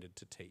intended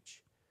to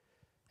teach?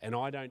 And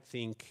I don't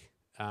think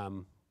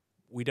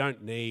we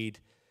don't need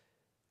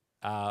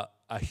a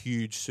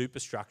huge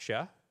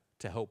superstructure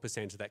to help us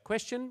answer that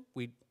question.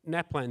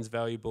 NAPLAN's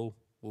valuable,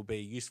 will be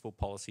a useful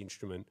policy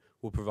instrument,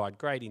 will provide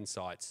great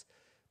insights,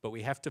 but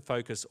we have to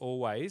focus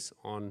always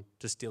on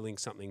distilling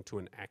something to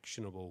an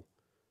actionable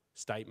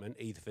statement,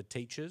 either for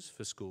teachers,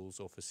 for schools,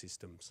 or for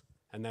systems.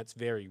 And that's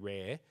very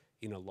rare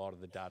in a lot of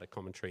the data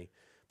commentary.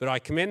 But I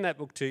commend that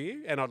book to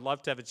you, and I'd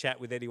love to have a chat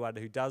with anyone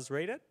who does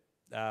read it.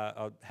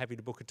 I'm happy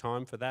to book a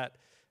time for that.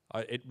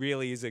 It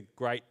really is a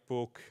great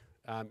book.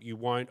 I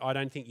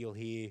don't think you'll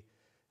hear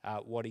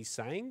what he's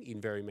saying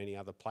in very many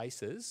other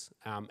places.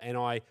 And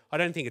I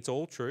don't think it's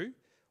all true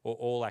or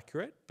all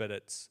accurate, but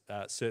it's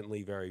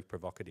certainly very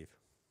provocative.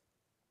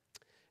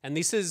 And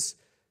this is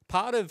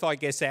part of, I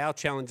guess, our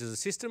challenge as a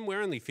system.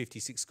 We're only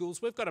 56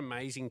 schools. We've got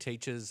amazing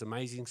teachers,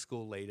 amazing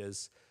school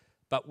leaders,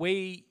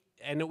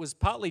 and it was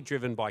partly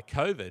driven by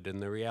COVID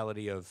and the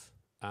reality of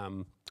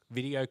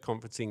video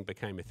conferencing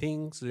became a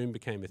thing, Zoom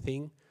became a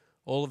thing.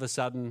 All of a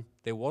sudden,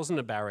 there wasn't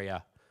a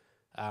barrier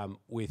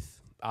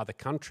with other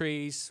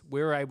countries.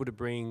 We were able to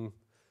bring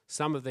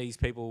some of these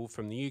people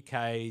from the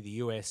UK, the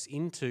US,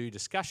 into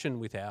discussion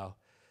with our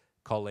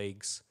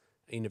colleagues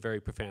in a very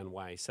profound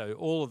way. So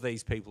all of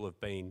these people have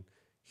been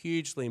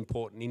hugely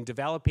important in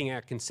developing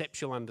our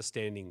conceptual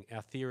understanding,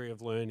 our theory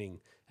of learning,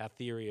 our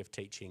theory of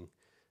teaching,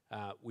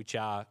 which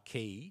are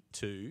key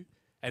to,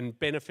 and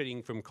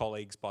benefiting from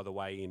colleagues, by the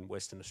way, in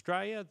Western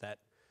Australia, that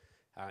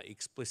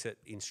explicit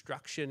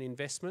instruction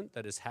investment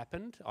that has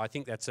happened. I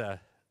think that's a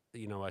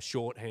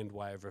shorthand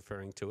way of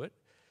referring to it,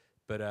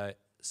 but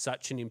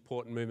such an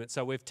important movement.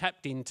 So we've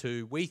tapped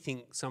into, we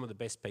think, some of the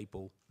best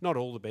people, not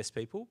all the best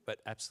people, but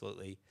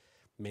absolutely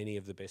many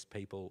of the best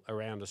people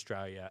around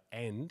Australia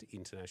and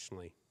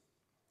internationally.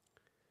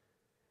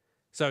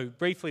 So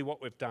briefly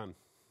what we've done.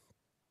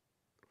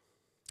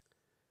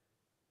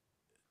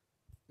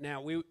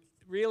 Now we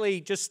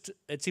really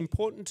it's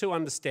important to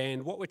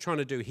understand what we're trying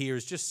to do here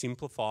is just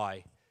simplify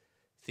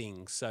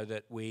things so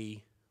that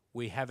we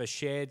have a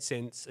shared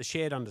sense, a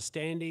shared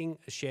understanding,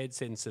 a shared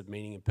sense of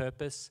meaning and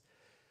purpose,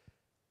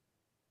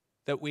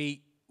 that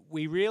we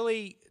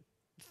really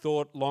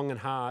thought long and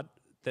hard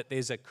that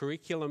there's a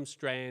curriculum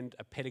strand,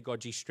 a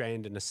pedagogy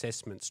strand, an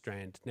assessment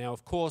strand. Now,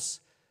 of course,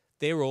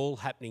 they're all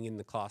happening in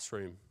the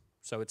classroom,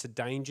 so it's a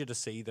danger to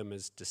see them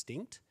as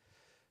distinct,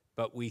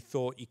 but we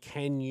thought you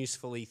can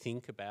usefully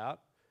think about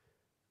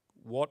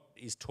what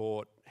is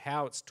taught,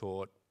 how it's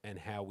taught, and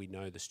how we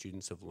know the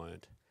students have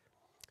learned.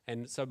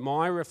 And so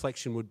my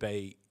reflection would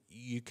be,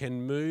 you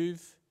can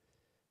move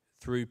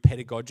through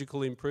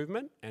pedagogical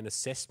improvement and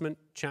assessment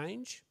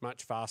change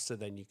much faster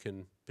than you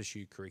can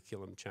pursue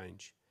curriculum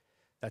change.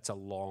 That's a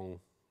long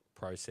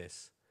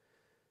process.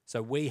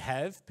 So we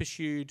have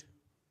pursued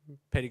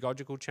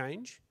pedagogical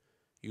change.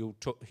 You'll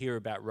hear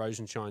about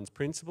Rosenshine's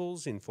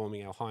principles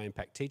informing our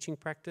high-impact teaching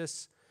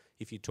practice.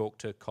 If you talk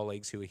to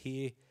colleagues who are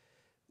here,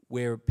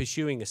 we're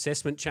pursuing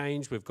assessment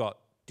change. We've got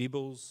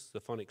DIBBLS,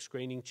 the phonics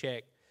screening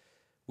check.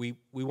 We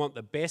want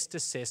the best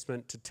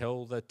assessment to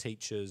tell the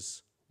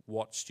teachers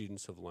what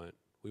students have learnt.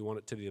 We want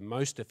it to be the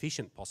most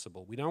efficient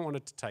possible. We don't want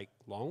it to take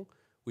long.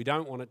 We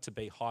don't want it to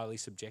be highly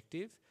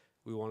subjective.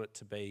 We want it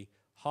to be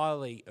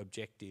highly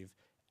objective,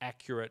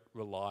 accurate,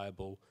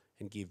 reliable,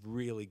 and give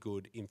really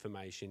good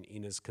information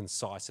in as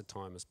concise a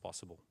time as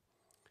possible.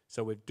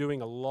 So we're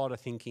doing a lot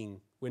of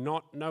thinking. We're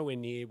not nowhere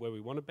near where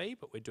we want to be,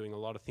 but we're doing a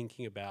lot of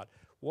thinking about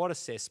what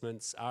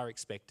assessments are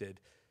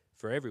expected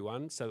for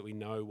everyone so that we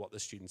know what the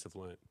students have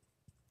learnt.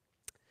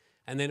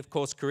 And then, of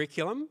course,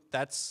 curriculum.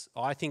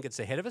 I think it's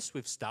ahead of us.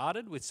 We've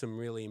started with some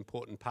really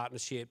important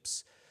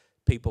partnerships,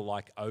 people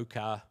like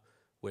OCA,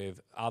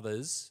 with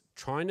others,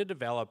 trying to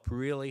develop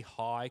really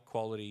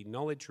high-quality,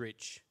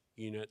 knowledge-rich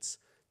units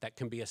that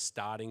can be a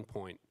starting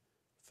point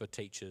for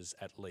teachers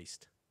at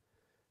least.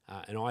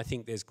 And I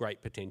think there's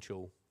great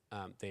potential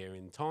there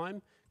in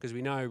time, because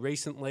we know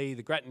recently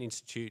the Grattan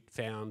Institute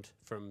found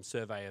from a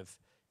survey of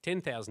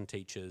 10,000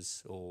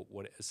 teachers, or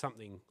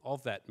something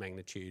of that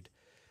magnitude,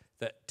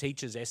 that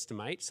teachers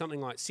estimate,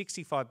 something like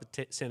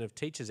 65% of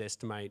teachers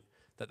estimate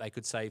that they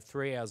could save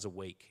 3 hours a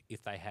week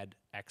if they had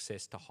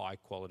access to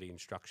high-quality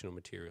instructional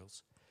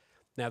materials.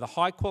 Now, the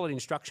high-quality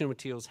instructional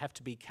materials have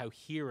to be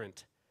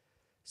coherent,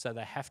 so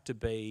they have to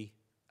be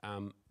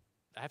able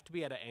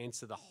to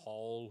answer the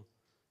whole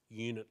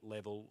unit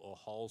level or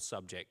whole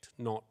subject,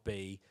 not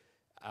be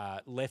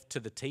left to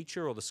the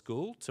teacher or the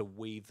school to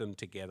weave them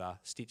together,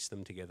 stitch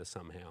them together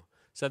somehow.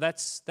 So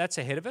that's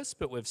ahead of us,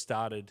 but we've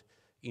started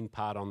in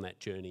part on that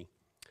journey.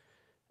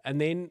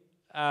 And then,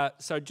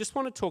 so just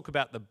want to talk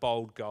about the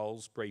bold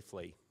goals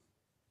briefly.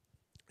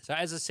 So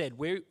as I said,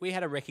 we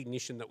had a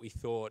recognition that we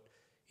thought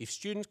if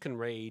students can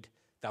read,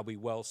 they'll be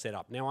well set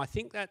up. Now, I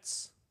think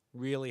that's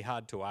really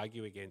hard to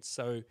argue against.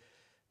 So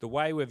the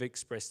way we've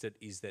expressed it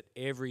is that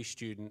every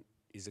student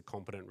is a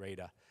competent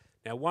reader.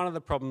 Now, one of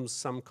the problems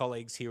some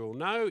colleagues here will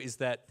know is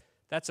that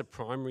That's a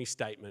primary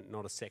statement,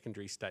 not a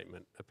secondary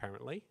statement,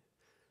 apparently.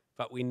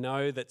 But we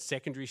know that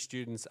secondary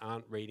students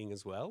aren't reading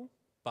as well,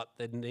 but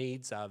the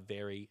needs are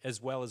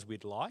as well as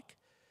we'd like,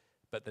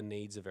 but the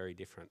needs are very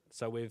different.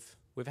 So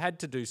we've had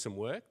to do some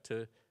work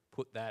to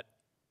put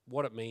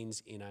what it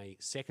means in a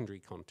secondary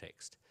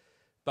context.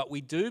 But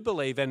we do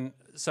believe, and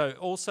so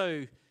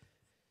also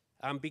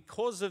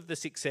because of the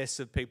success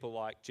of people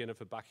like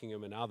Jennifer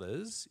Buckingham and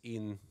others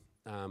in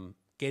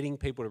getting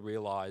people to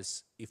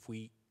realise if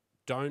we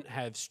don't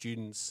have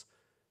students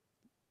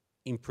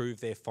improve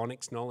their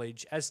phonics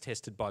knowledge as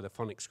tested by the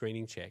phonics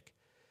screening check,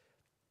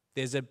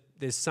 there's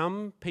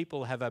some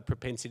people have a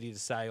propensity to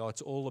say, oh,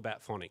 it's all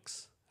about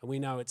phonics. And we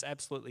know it's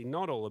absolutely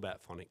not all about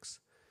phonics.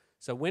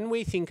 So when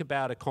we think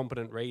about a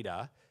competent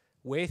reader,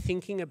 we're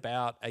thinking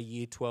about a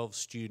Year 12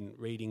 student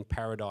reading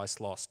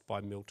Paradise Lost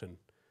by Milton.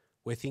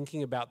 We're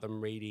thinking about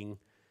them reading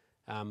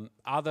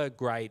other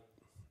great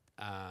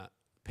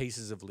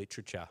pieces of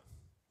literature,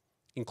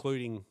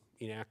 including,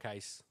 in our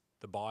case,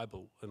 the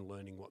Bible, and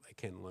learning what they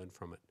can learn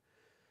from it.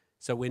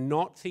 So we're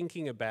not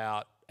thinking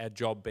about our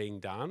job being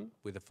done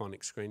with a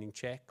phonics screening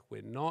check.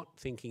 We're not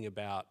thinking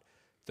about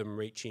them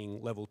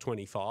reaching level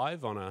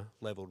 25 on a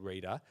levelled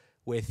reader.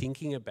 We're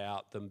thinking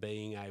about them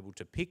being able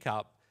to pick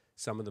up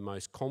some of the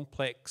most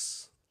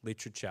complex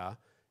literature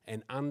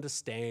and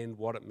understand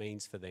what it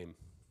means for them.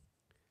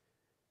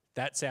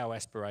 That's our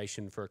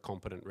aspiration for a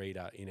competent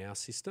reader in our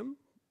system,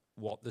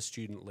 what the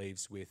student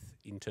leaves with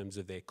in terms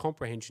of their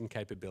comprehension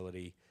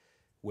capability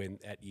when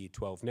at Year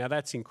 12. Now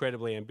that's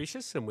incredibly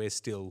ambitious, and we're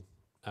still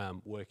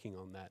working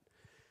on that.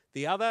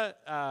 The other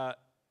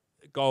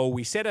goal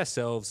we set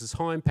ourselves is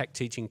high impact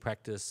teaching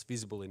practice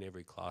visible in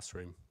every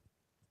classroom.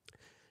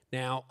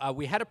 Now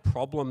we had a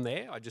problem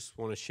there. I just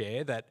want to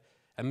share that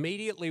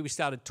immediately we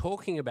started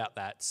talking about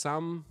that.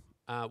 Some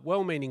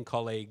well-meaning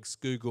colleagues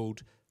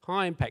Googled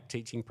high impact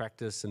teaching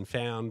practice and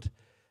found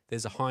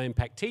there's a high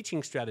impact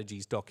teaching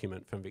strategies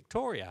document from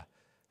Victoria,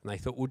 and they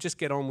thought, we'll just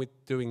get on with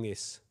doing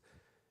this.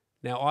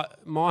 Now,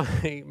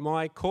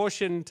 my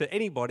caution to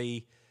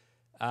anybody,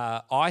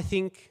 I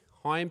think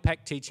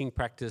high-impact teaching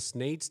practice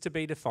needs to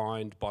be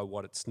defined by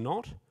what it's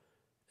not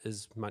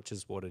as much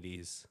as what it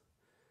is.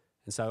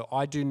 And so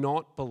I do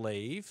not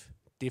believe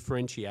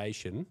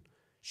differentiation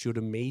should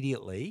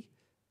immediately,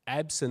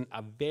 absent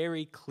a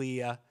very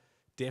clear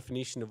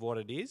definition of what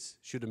it is,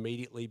 should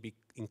immediately be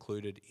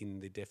included in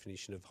the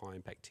definition of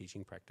high-impact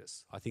teaching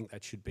practice. I think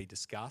that should be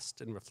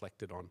discussed and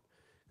reflected on,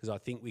 because I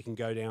think we can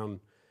go down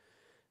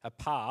a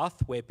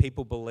path where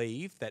people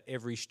believe that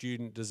every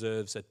student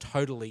deserves a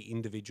totally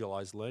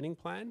individualised learning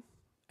plan,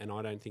 and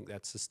I don't think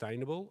that's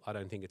sustainable. I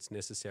don't think it's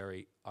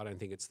necessary. I don't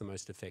think it's the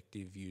most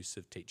effective use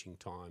of teaching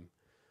time.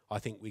 I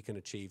think we can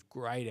achieve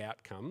great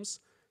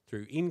outcomes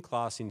through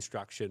in-class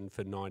instruction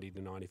for 90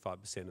 to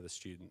 95% of the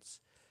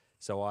students.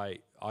 So I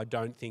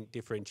don't think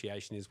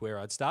differentiation is where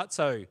I'd start.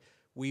 So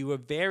we were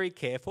very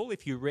careful.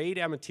 If you read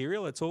our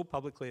material, it's all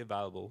publicly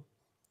available.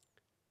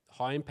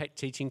 High impact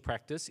teaching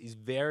practice is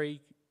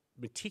very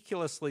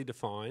meticulously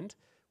defined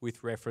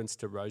with reference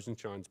to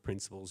Rosenshine's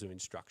principles of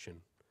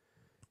instruction.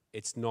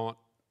 It's not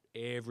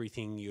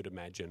everything you'd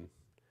imagine,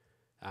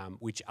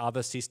 which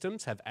other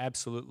systems have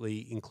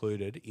absolutely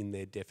included in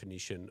their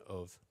definition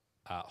of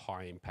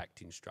high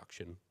impact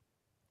instruction.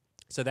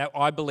 So that,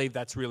 I believe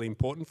that's really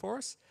important for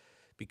us,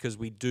 because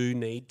we do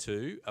need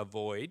to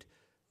avoid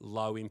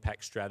low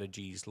impact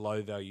strategies,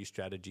 low value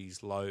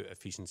strategies, low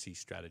efficiency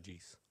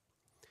strategies.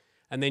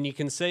 And then you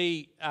can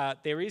see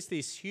there is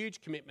this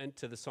huge commitment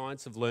to the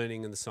science of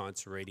learning and the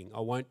science of reading. I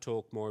won't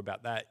talk more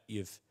about that.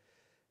 You've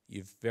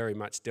very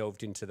much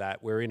delved into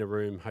that. We're in a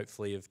room,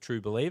 hopefully, of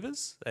true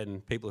believers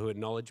and people who are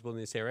knowledgeable in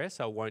this area,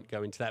 so I won't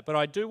go into that. But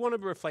I do want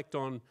to reflect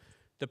on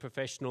the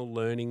professional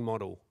learning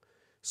model,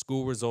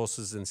 school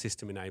resources and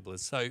system enablers.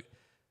 So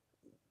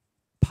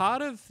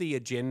part of the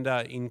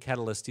agenda in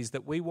Catalyst is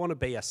that we want to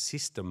be a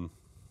system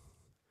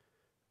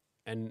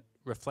and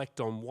reflect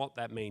on what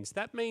that means.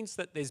 That means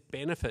that there's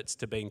benefits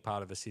to being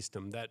part of a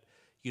system, that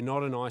you're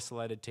not an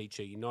isolated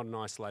teacher, you're not an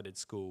isolated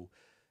school,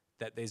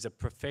 that there's a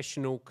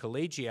professional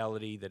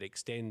collegiality that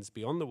extends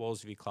beyond the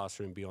walls of your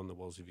classroom, beyond the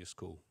walls of your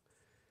school.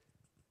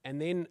 And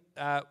then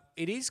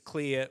it is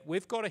clear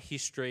we've got a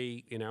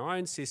history in our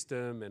own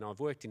system, and I've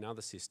worked in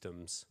other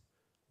systems,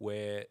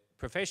 where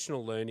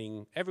professional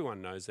learning,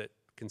 everyone knows it,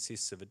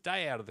 consists of a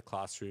day out of the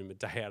classroom, a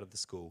day out of the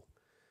school.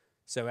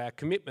 So our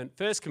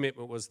first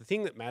commitment was the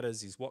thing that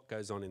matters is what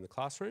goes on in the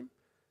classroom.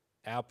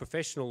 Our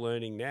professional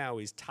learning now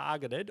is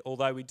targeted,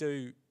 although we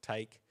do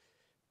take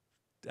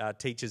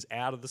teachers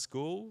out of the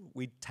school,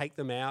 we take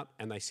them out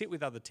and they sit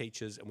with other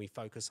teachers and we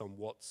focus on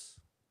what's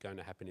going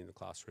to happen in the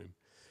classroom.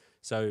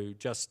 So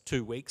just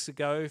 2 weeks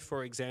ago,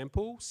 for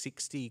example,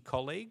 60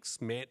 colleagues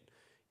met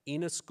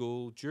in a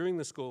school during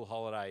the school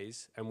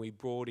holidays, and we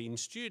brought in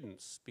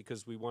students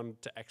because we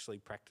wanted to actually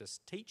practice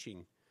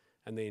teaching.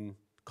 And then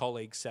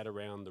colleagues sat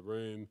around the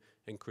room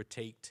and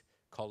critiqued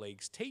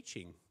colleagues'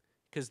 teaching,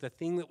 because the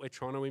thing that we're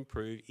trying to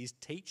improve is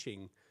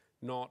teaching,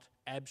 not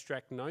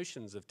abstract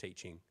notions of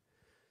teaching.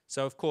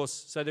 So of course,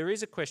 so there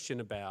is a question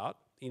about,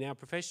 in our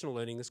professional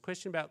learning, there's a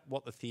question about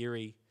what the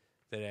theory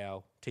that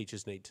our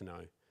teachers need to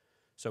know.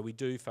 So we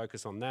do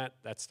focus on that.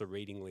 That's the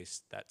reading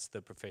list. That's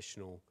the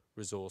professional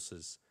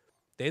resources.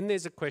 Then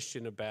there's a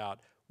question about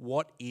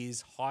what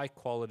is high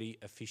quality,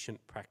 efficient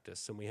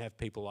practice. And we have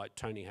people like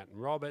Tony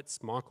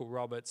Hatton-Roberts, Michael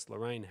Roberts,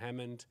 Lorraine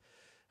Hammond,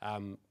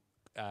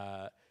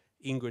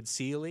 Ingrid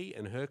Seeley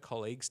and her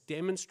colleagues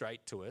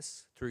demonstrate to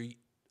us,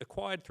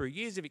 acquired through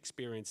years of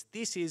experience,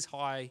 this is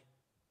high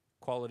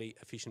quality,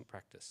 efficient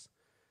practice.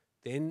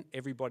 Then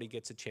everybody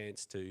gets a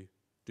chance to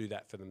do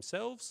that for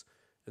themselves,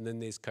 and then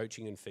there's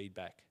coaching and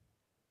feedback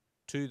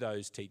to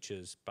those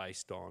teachers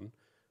based on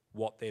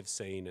what they've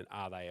seen and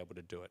are they able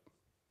to do it.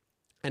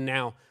 And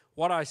now,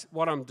 what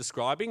I'm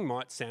describing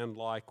might sound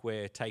like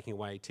we're taking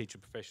away teacher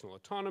professional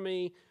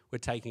autonomy, we're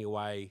taking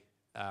away,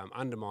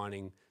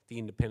 undermining the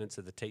independence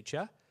of the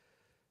teacher.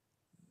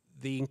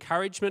 The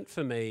encouragement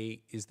for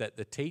me is that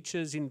the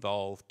teachers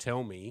involved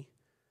tell me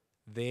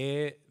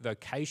their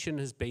vocation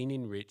has been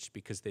enriched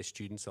because their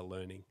students are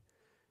learning.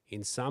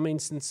 In some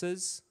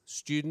instances,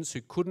 students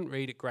who couldn't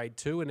read at grade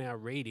 2 are now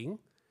reading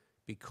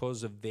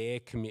because of their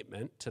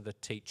commitment to the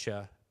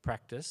teacher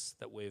practice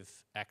that we've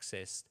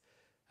accessed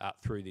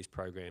through this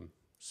program.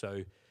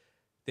 So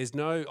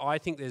I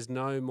think there's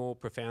no more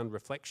profound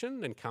reflection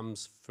than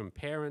comes from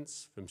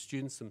parents, from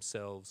students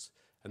themselves,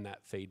 and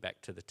that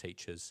feedback to the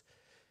teachers.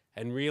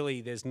 And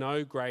really, there's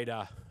no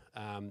greater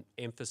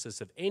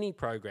emphasis of any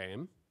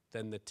program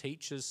than the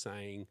teachers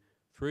saying,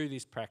 through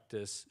this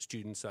practice,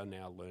 students are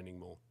now learning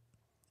more.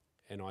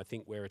 And I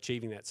think we're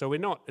achieving that. So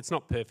it's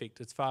not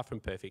perfect, it's far from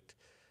perfect.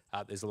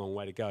 There's a long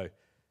way to go.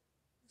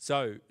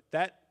 So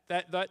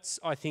that's,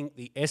 I think,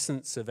 the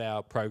essence of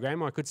our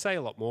program. I could say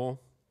a lot more.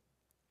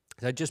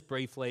 So just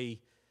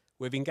briefly,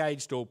 we've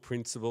engaged all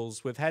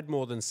principals. We've had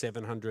more than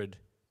 700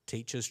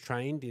 teachers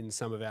trained in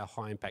some of our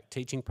high-impact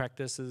teaching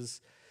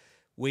practices.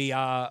 We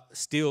are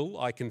still,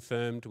 I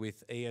confirmed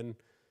with Ian,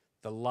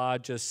 the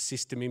largest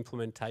system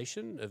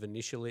implementation of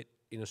Initial It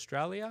in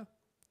Australia.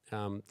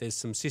 There's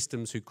some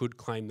systems who could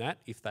claim that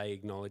if they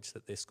acknowledge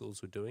that their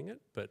schools were doing it,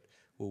 but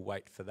we'll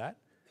wait for that.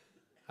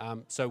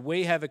 So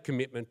we have a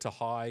commitment to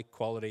high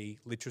quality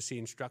literacy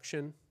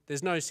instruction.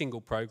 There's no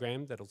single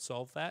program that'll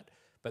solve that,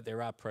 but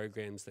there are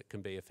programs that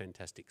can be a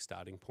fantastic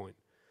starting point.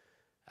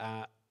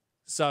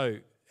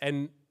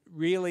 And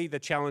really the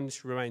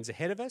challenge remains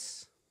ahead of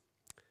us.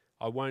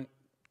 I won't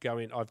go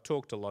in, I've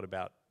talked a lot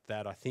about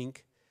that, I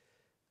think.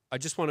 I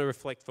just want to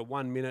reflect for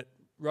 1 minute.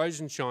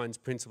 Rosenshine's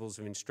principles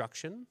of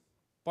instruction,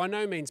 by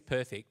no means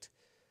perfect,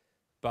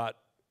 but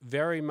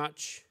very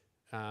much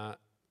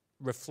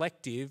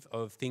reflective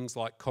of things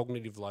like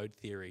cognitive load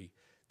theory,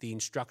 the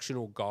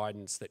instructional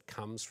guidance that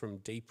comes from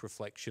deep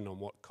reflection on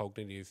what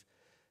cognitive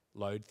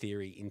load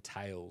theory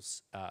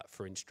entails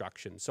for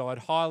instruction. So I'd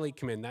highly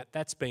commend that.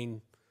 That's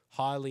been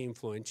highly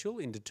influential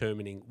in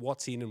determining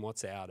what's in and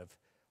what's out of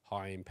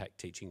high impact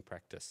teaching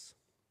practice.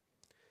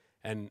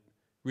 And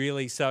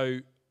really, so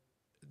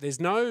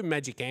there's no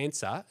magic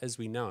answer, as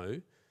we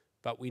know,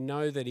 but we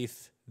know that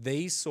if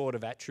these sort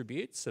of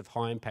attributes of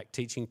high impact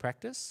teaching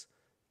practice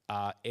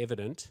are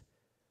evident,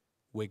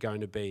 we're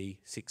going to be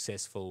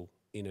successful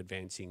in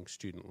advancing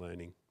student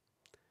learning.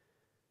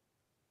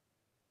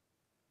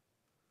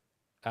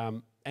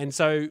 And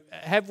so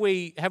have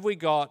we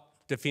got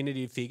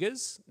definitive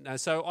figures?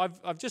 So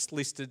I've just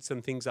listed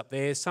some things up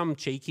there, some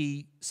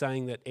cheeky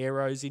saying that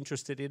Aero's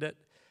interested in it,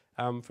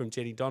 from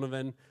Jenny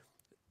Donovan.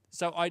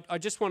 So I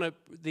just want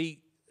to,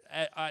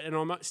 and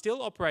I'm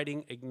still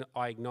operating,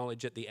 I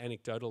acknowledge, at the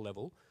anecdotal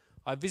level.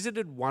 I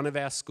visited one of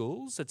our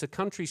schools. It's a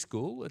country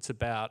school. It's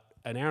about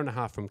an hour and a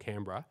half from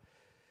Canberra.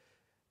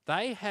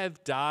 They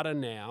have data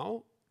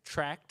now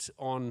tracked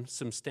on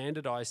some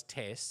standardised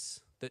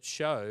tests that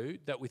show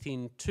that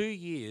within 2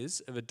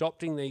 years of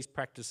adopting these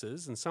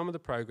practices and some of the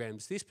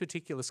programs, this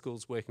particular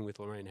school's working with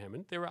Lorraine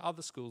Hammond, there are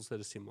other schools that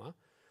are similar,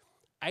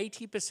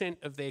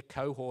 80% of their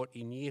cohort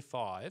in year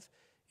 5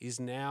 is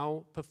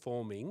now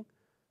performing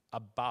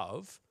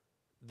above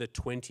the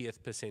 20th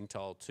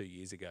percentile 2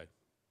 years ago.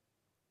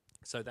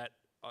 So that,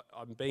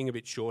 I'm being a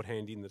bit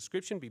shorthand in the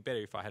description, it'd be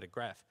better if I had a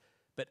graph,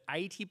 but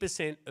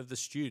 80% of the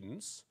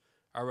students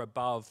are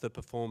above the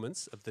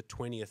performance of the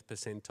 20th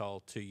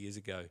percentile 2 years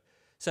ago.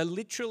 So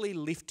literally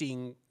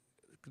lifting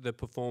the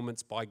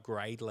performance by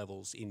grade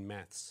levels in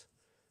maths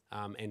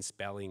and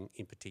spelling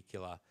in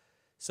particular.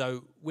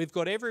 So we've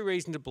got every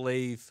reason to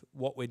believe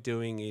what we're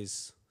doing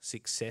is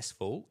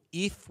successful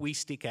if we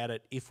stick at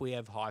it, if we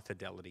have high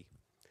fidelity.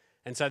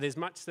 And so there's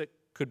much that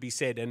could be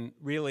said, and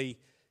really,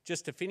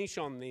 just to finish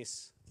on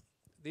this,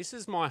 this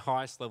is my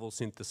highest level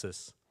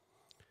synthesis,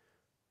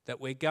 that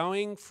we're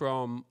going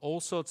from all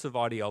sorts of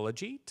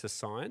ideology to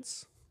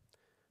science.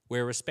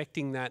 We're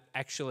respecting that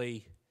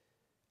actually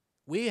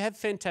we have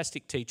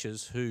fantastic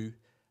teachers who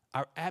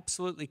are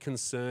absolutely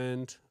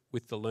concerned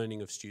with the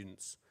learning of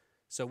students.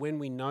 So when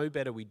we know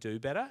better, we do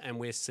better, and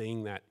we're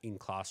seeing that in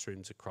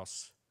classrooms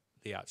across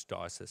the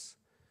Archdiocese.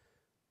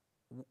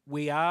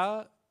 We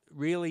are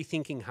really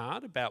thinking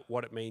hard about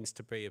what it means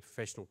to be a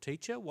professional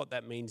teacher, what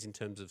that means in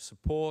terms of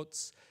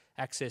supports,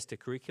 access to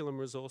curriculum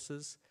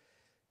resources.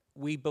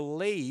 We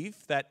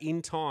believe that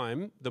in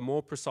time, the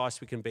more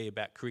precise we can be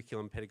about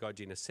curriculum,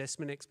 pedagogy and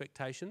assessment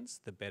expectations,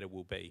 the better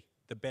we'll be,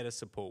 the better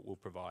support we'll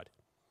provide.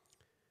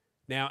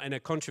 Now, and a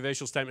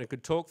controversial statement, I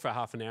could talk for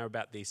half an hour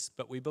about this,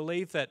 but we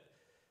believe that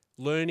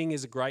learning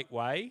is a great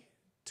way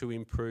to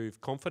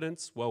improve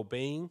confidence,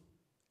 well-being,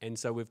 and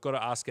so we've got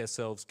to ask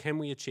ourselves, can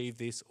we achieve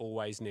this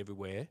always and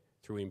everywhere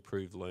through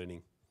improved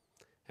learning?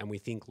 And we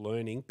think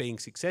learning, being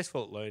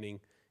successful at learning,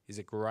 is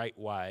a great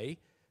way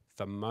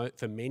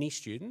for many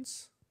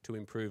students to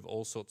improve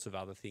all sorts of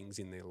other things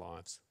in their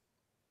lives.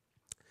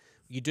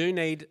 You do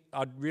need,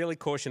 I'd really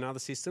caution other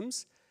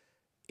systems,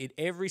 at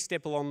every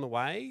step along the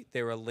way,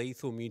 there are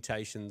lethal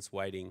mutations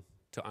waiting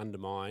to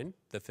undermine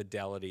the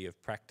fidelity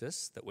of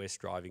practice that we're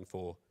striving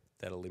for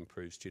that'll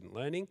improve student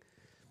learning.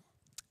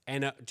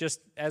 And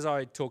just as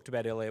I talked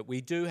about earlier,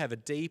 we do have a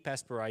deep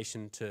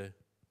aspiration to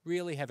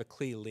really have a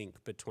clear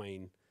link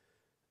between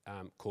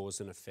cause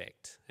and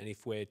effect. And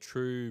if we're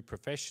true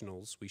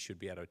professionals, we should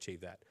be able to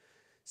achieve that.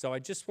 So I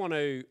just want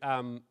to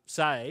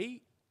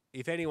say,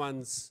 if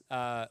anyone's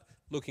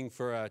looking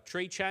for a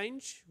tree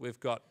change, we've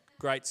got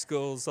great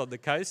schools on the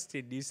coast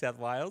in New South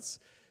Wales.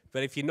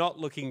 But if you're not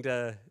looking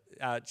to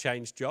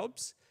change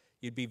jobs,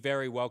 you'd be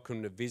very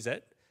welcome to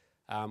visit.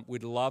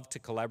 We'd love to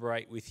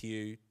collaborate with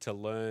you to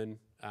learn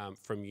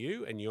from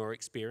you and your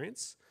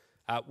experience.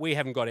 We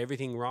haven't got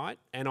everything right,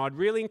 and I'd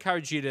really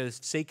encourage you to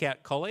seek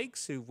out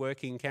colleagues who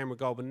work in Canberra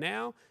Goulburn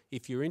now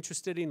if you're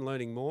interested in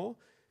learning more,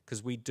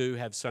 because we do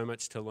have so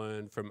much to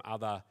learn from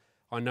other,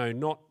 I know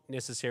not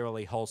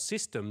necessarily whole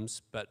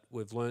systems, but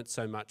we've learnt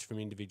so much from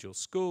individual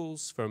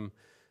schools, from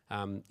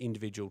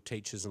individual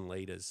teachers and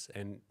leaders.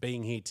 And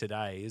being here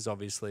today is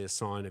obviously a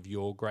sign of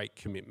your great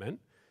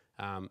commitment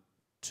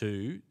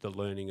to the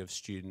learning of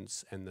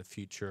students and the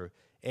future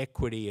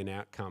equity and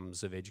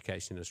outcomes of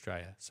education in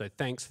Australia. So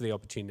thanks for the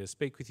opportunity to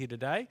speak with you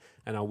today,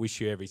 and I wish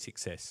you every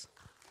success.